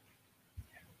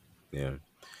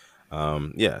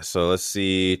 Yeah. So let's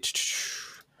see.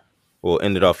 We'll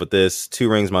end it off with this. Two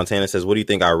Rings Montana says, what do you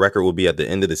think our record will be at the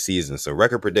end of the season? So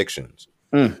record predictions.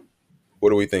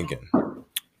 What are we thinking?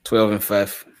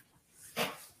 12-5.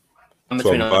 I'm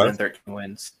between 11 and 13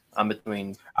 wins.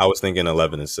 I was thinking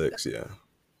 11-6. Yeah.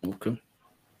 Okay.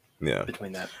 Yeah.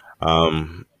 Between that.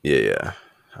 Yeah.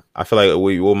 I feel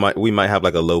like we might have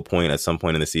like a low point at some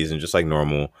point in the season, just like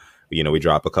normal. We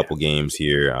drop a couple games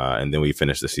here, and then we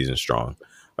finish the season strong.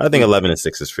 But I think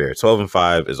 11-6 is fair.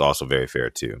 12-5 is also very fair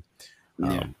too.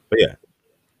 But yeah,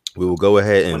 we will go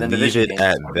ahead and leave it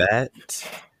at that.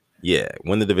 Yeah,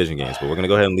 win the division games. But we're going to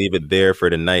go ahead and leave it there for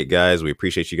tonight, guys. We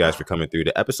appreciate you guys for coming through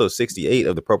to episode 68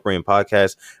 of the Purple Rain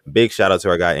Podcast. Big shout out to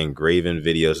our guy Engraven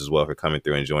Videos as well for coming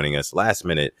through and joining us last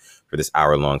minute for this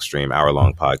hour-long stream,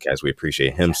 hour-long podcast. We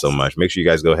appreciate him so much. Make sure you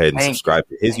guys go ahead and subscribe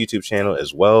to his YouTube channel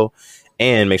as well.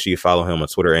 And make sure you follow him on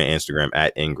Twitter and Instagram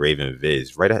at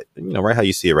EngravenViz. Right how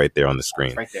you see it right there on the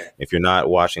screen. Right there. If you're not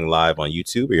watching live on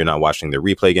YouTube, or you're not watching the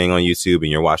replay gang on YouTube,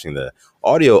 and you're watching the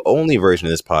audio only version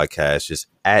of this podcast, just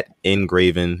at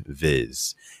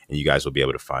EngravenViz, and you guys will be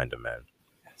able to find him, man.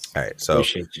 All right. So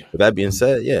with that being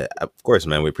said, yeah, of course,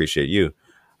 man, we appreciate you.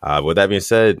 With that being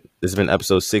said, this has been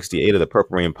episode 68 of the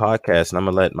Purple Rain Podcast, and I'm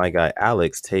gonna let my guy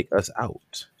Alex take us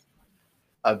out.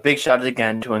 A big shout out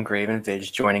again to Engraven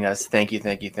Vidge joining us. Thank you.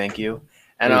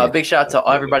 And a big shout out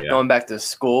to everybody going back to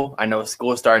school. I know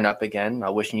school is starting up again.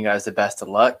 Wishing you guys the best of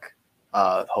luck.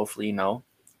 Hopefully,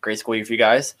 great school year for you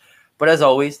guys. But as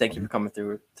always, thank you for coming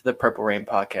through to the Purple Rain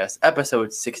Podcast,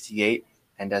 episode 68.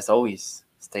 And as always,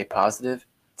 stay positive,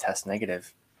 test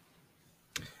negative.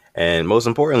 And most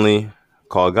importantly,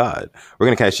 call God. We're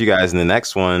going to catch you guys in the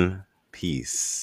next one. Peace.